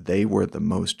 frankly, they were the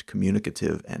most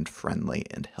communicative and friendly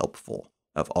and helpful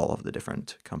of all of the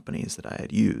different companies that I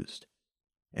had used.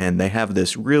 And they have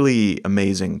this really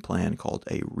amazing plan called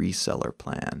a reseller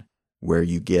plan, where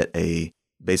you get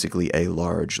basically a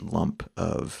large lump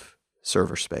of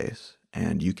server space,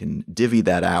 and you can divvy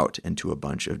that out into a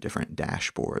bunch of different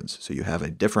dashboards. So you have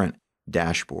a different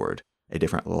dashboard, a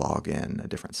different login, a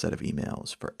different set of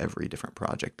emails for every different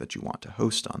project that you want to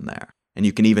host on there. And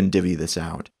you can even divvy this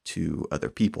out to other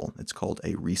people. It's called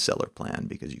a reseller plan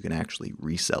because you can actually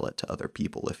resell it to other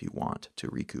people if you want to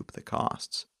recoup the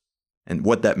costs. And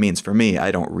what that means for me, I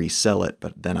don't resell it,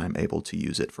 but then I'm able to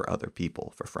use it for other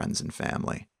people, for friends and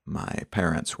family. My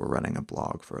parents were running a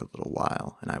blog for a little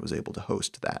while, and I was able to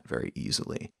host that very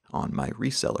easily on my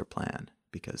reseller plan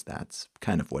because that's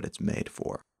kind of what it's made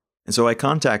for. And so I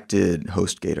contacted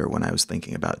HostGator when I was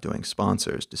thinking about doing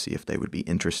sponsors to see if they would be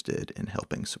interested in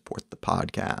helping support the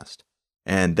podcast.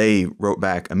 And they wrote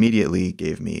back immediately,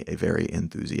 gave me a very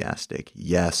enthusiastic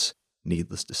yes.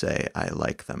 Needless to say, I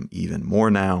like them even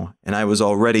more now, and I was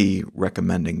already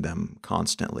recommending them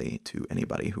constantly to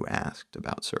anybody who asked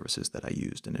about services that I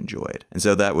used and enjoyed. And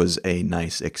so that was a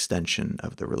nice extension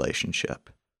of the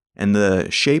relationship. And the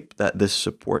shape that this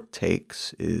support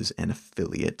takes is an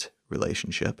affiliate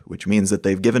relationship, which means that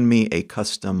they've given me a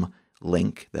custom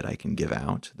link that I can give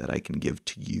out, that I can give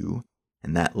to you.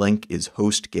 And that link is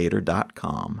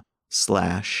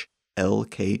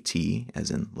hostgator.com/LKT, as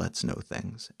in Let's Know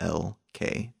Things,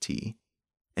 LKT.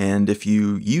 And if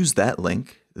you use that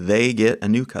link, they get a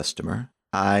new customer.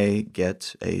 I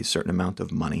get a certain amount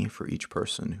of money for each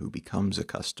person who becomes a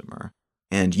customer.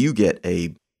 And you get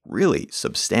a really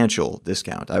substantial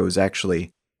discount. I was actually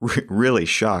really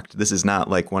shocked. This is not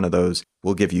like one of those,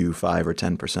 we'll give you 5 or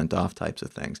 10% off types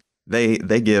of things. They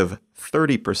give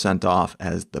 30% off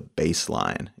as the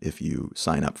baseline if you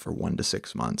sign up for 1 to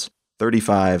 6 months.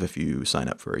 35 if you sign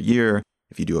up for a year.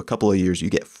 If you do a couple of years, you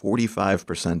get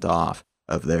 45% off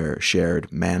of their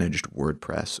shared managed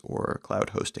WordPress or cloud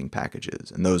hosting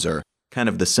packages. And those are kind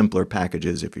of the simpler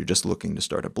packages. If you're just looking to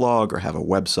start a blog or have a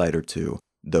website or two,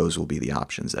 those will be the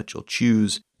options that you'll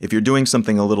choose. If you're doing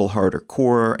something a little harder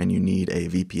core and you need a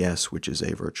VPS, which is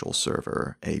a virtual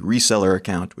server, a reseller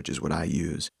account, which is what I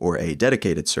use, or a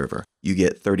dedicated server, you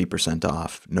get 30%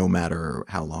 off no matter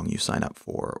how long you sign up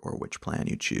for or which plan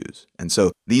you choose. And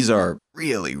so these are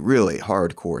really, really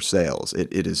hardcore sales.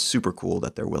 It is super cool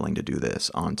that they're willing to do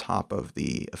this on top of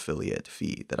the affiliate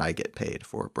fee that I get paid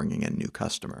for bringing in new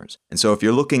customers. And so if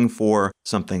you're looking for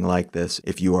something like this,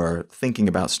 if you are thinking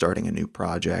about starting a new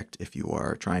project, if you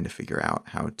are trying to figure out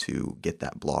how to get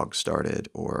that blog started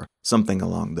or something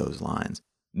along those lines,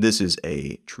 this is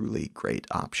a truly great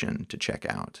option to check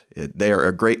out. They are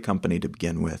a great company to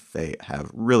begin with. They have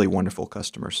really wonderful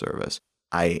customer service.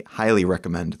 I highly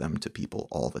recommend them to people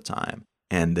all the time.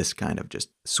 And this kind of just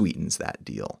sweetens that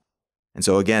deal. And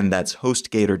so again, that's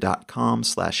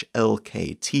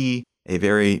hostgator.com/LKT, a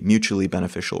very mutually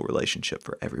beneficial relationship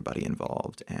for everybody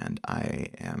involved. And I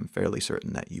am fairly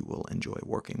certain that you will enjoy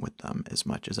working with them as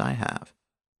much as I have.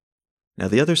 Now,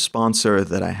 the other sponsor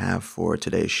that I have for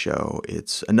today's show,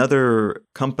 it's another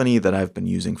company that I've been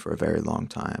using for a very long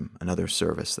time, another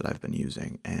service that I've been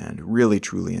using and really,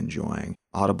 truly enjoying.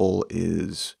 Audible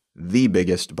is the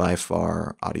biggest, by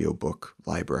far, audiobook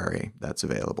library that's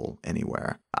available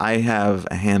anywhere. I have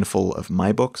a handful of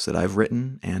my books that I've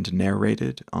written and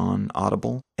narrated on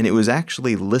Audible, and it was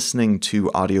actually listening to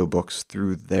audiobooks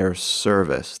through their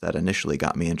service that initially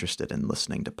got me interested in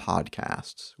listening to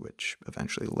podcasts, which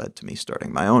eventually led to me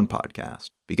starting my own podcast.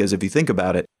 Because if you think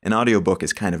about it, an audiobook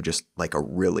is kind of just like a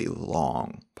really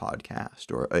long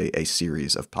podcast or a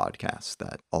series of podcasts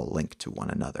that all link to one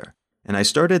another. And I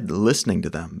started listening to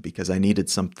them because I needed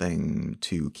something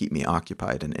to keep me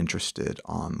occupied and interested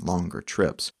on longer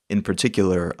trips, in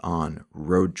particular on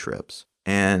road trips.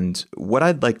 And what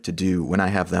I'd like to do when I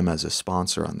have them as a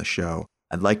sponsor on the show,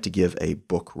 I'd like to give a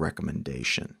book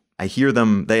recommendation. I hear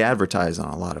them, they advertise on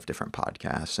a lot of different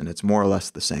podcasts, and it's more or less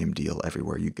the same deal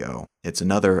everywhere you go. It's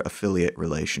another affiliate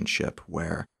relationship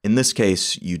where, in this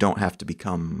case, you don't have to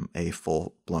become a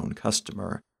full-blown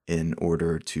customer in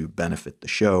order to benefit the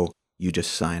show. You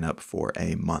just sign up for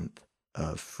a month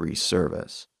of free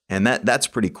service. And that's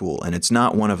pretty cool. And it's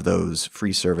not one of those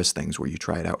free service things where you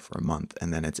try it out for a month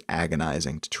and then it's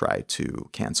agonizing to try to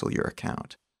cancel your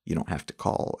account. You don't have to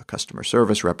call a customer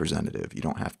service representative. You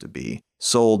don't have to be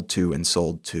sold to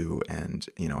and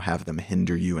have them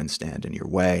hinder you and stand in your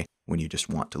way when you just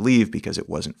want to leave because it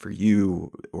wasn't for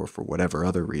you or for whatever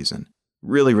other reason.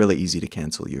 Really, really easy to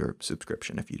cancel your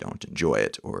subscription if you don't enjoy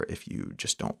it or if you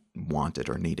just don't want it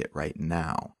or need it right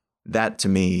now. That, to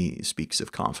me, speaks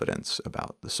of confidence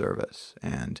about the service.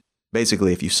 And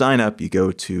basically, if you sign up, you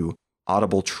go to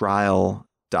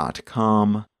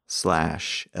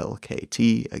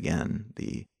audibletrial.com/LKT. Again,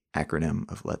 the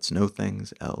acronym of Let's Know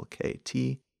Things,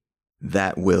 LKT.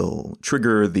 That will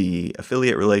trigger the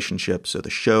affiliate relationship, so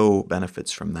the show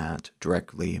benefits from that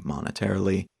directly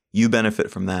monetarily. You benefit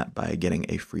from that by getting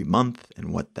a free month,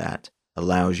 and what that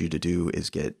allows you to do is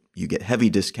you get heavy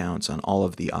discounts on all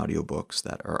of the audiobooks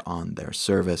that are on their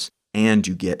service, and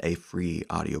you get a free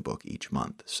audiobook each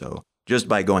month. So just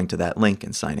by going to that link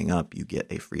and signing up, you get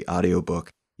a free audiobook.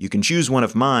 You can choose one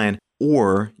of mine,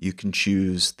 or you can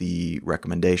choose the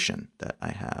recommendation that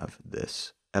I have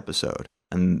this episode.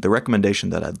 And the recommendation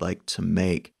that I'd like to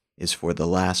make is for the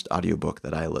last audiobook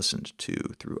that I listened to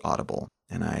through Audible.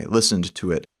 And I listened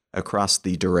to it across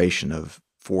the duration of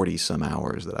 40 some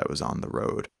hours that I was on the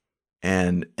road.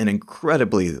 And an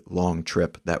incredibly long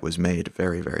trip that was made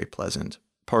very, very pleasant,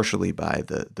 partially by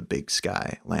the big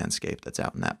sky landscape that's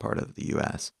out in that part of the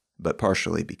US, but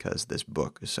partially because this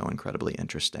book is so incredibly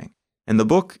interesting. And the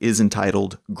book is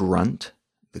entitled Grunt,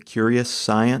 The Curious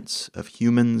Science of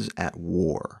Humans at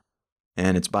War.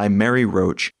 And it's by Mary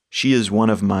Roach. She is one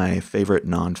of my favorite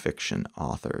nonfiction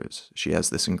authors. She has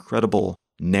this incredible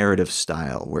narrative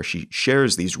style where she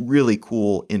shares these really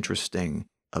cool, interesting,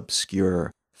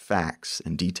 obscure facts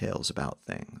and details about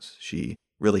things. She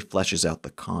really fleshes out the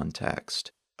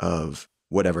context of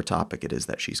whatever topic it is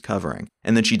that she's covering.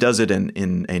 And then she does it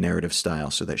in a narrative style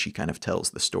so that she kind of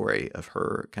tells the story of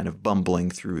her kind of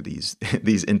bumbling through these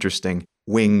interesting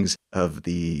wings of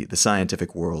the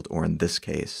scientific world, or in this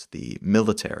case, the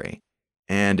military.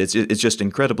 And it's just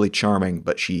incredibly charming,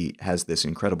 but she has this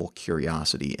incredible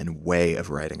curiosity and way of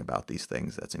writing about these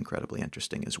things that's incredibly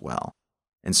interesting as well.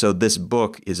 And so this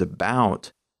book is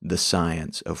about the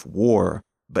science of war,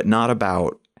 but not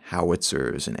about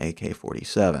howitzers and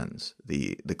AK-47s.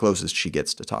 The closest she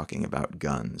gets to talking about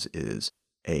guns is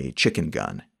a chicken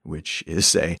gun, which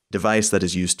is a device that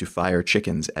is used to fire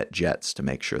chickens at jets to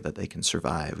make sure that they can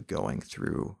survive going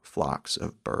through flocks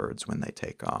of birds when they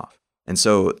take off. And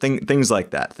so things like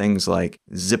that, things like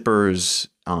zippers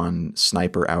on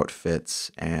sniper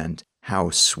outfits and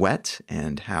how sweat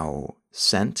and how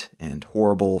scent and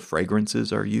horrible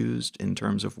fragrances are used in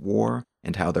terms of war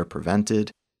and how they're prevented.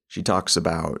 She talks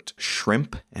about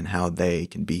shrimp and how they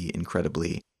can be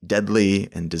incredibly deadly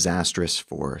and disastrous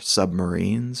for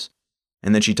submarines.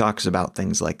 And then she talks about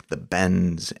things like the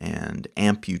bends and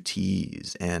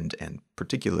amputees, and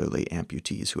particularly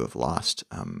amputees who have lost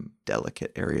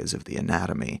delicate areas of the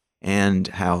anatomy, and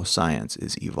how science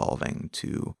is evolving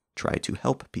to try to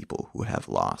help people who have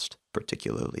lost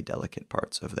particularly delicate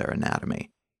parts of their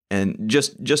anatomy. And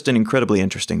just an incredibly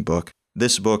interesting book.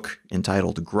 This book,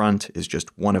 entitled Grunt, is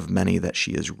just one of many that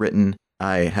she has written.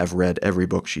 I have read every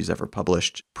book she's ever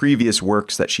published. Previous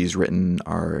works that she's written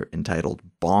are entitled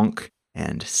Bonk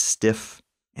and Stiff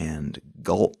and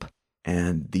Gulp,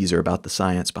 and these are about the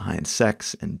science behind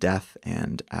sex and death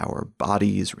and our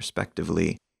bodies,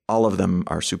 respectively. All of them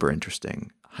are super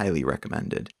interesting, highly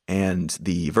recommended, and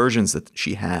the versions that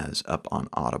she has up on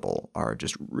Audible are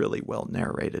just really well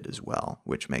narrated as well,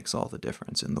 which makes all the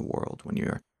difference in the world when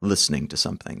you're listening to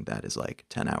something that is like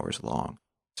 10 hours long.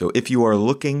 So if you are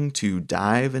looking to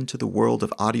dive into the world of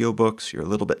audiobooks, you're a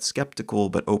little bit skeptical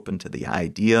but open to the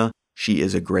idea, she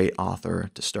is a great author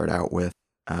to start out with.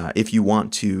 If you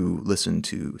want to listen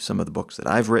to some of the books that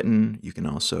I've written, you can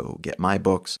also get my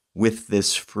books with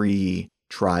this free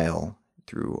trial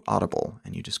through Audible.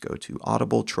 And you just go to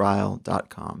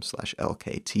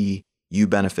audibletrial.com/LKT. You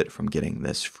benefit from getting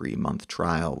this free month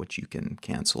trial, which you can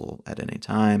cancel at any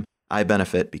time. I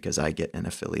benefit because I get an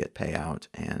affiliate payout,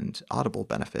 and Audible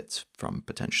benefits from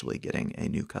potentially getting a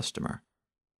new customer.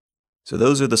 So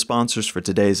those are the sponsors for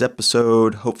today's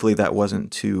episode. Hopefully that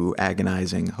wasn't too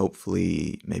agonizing.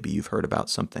 Hopefully maybe you've heard about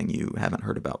something you haven't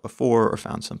heard about before or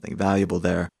found something valuable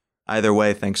there. Either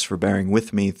way, thanks for bearing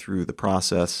with me through the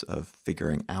process of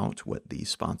figuring out what the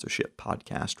sponsorship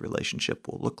podcast relationship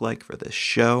will look like for this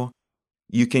show.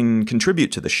 You can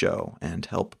contribute to the show and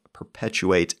help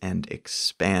perpetuate and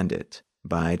expand it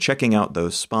by checking out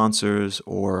those sponsors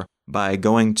or by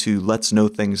going to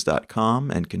letsknowthings.com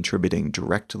and contributing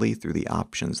directly through the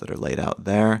options that are laid out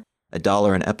there.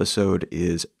 $1 an episode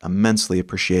is immensely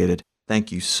appreciated.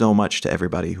 Thank you so much to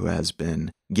everybody who has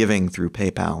been giving through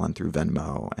PayPal and through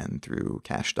Venmo and through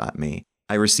Cash.me.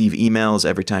 I receive emails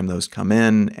every time those come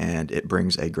in, and it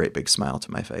brings a great big smile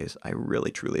to my face. I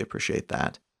really, truly appreciate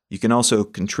that. You can also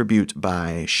contribute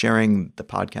by sharing the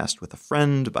podcast with a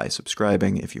friend, by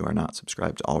subscribing if you are not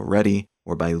subscribed already,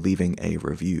 or by leaving a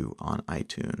review on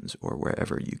iTunes or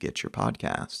wherever you get your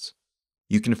podcasts.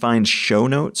 You can find show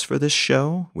notes for this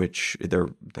show, which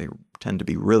they tend to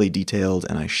be really detailed,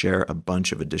 and I share a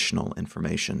bunch of additional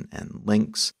information and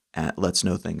links at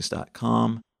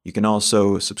letsknowthings.com. You can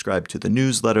also subscribe to the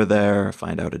newsletter there,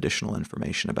 find out additional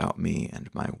information about me and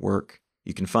my work.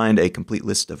 You can find a complete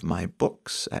list of my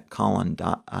books at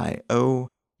colin.io.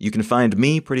 You can find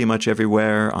me pretty much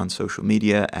everywhere on social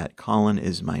media at Colin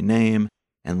is my name,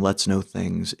 and Let's Know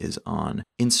Things is on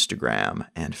Instagram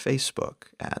and Facebook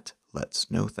at Let's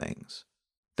Know Things.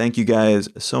 Thank you guys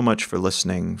so much for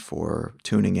listening, for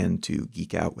tuning in to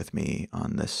geek out with me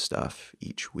on this stuff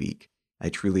each week. I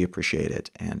truly appreciate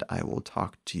it, and I will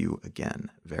talk to you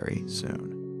again very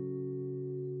soon.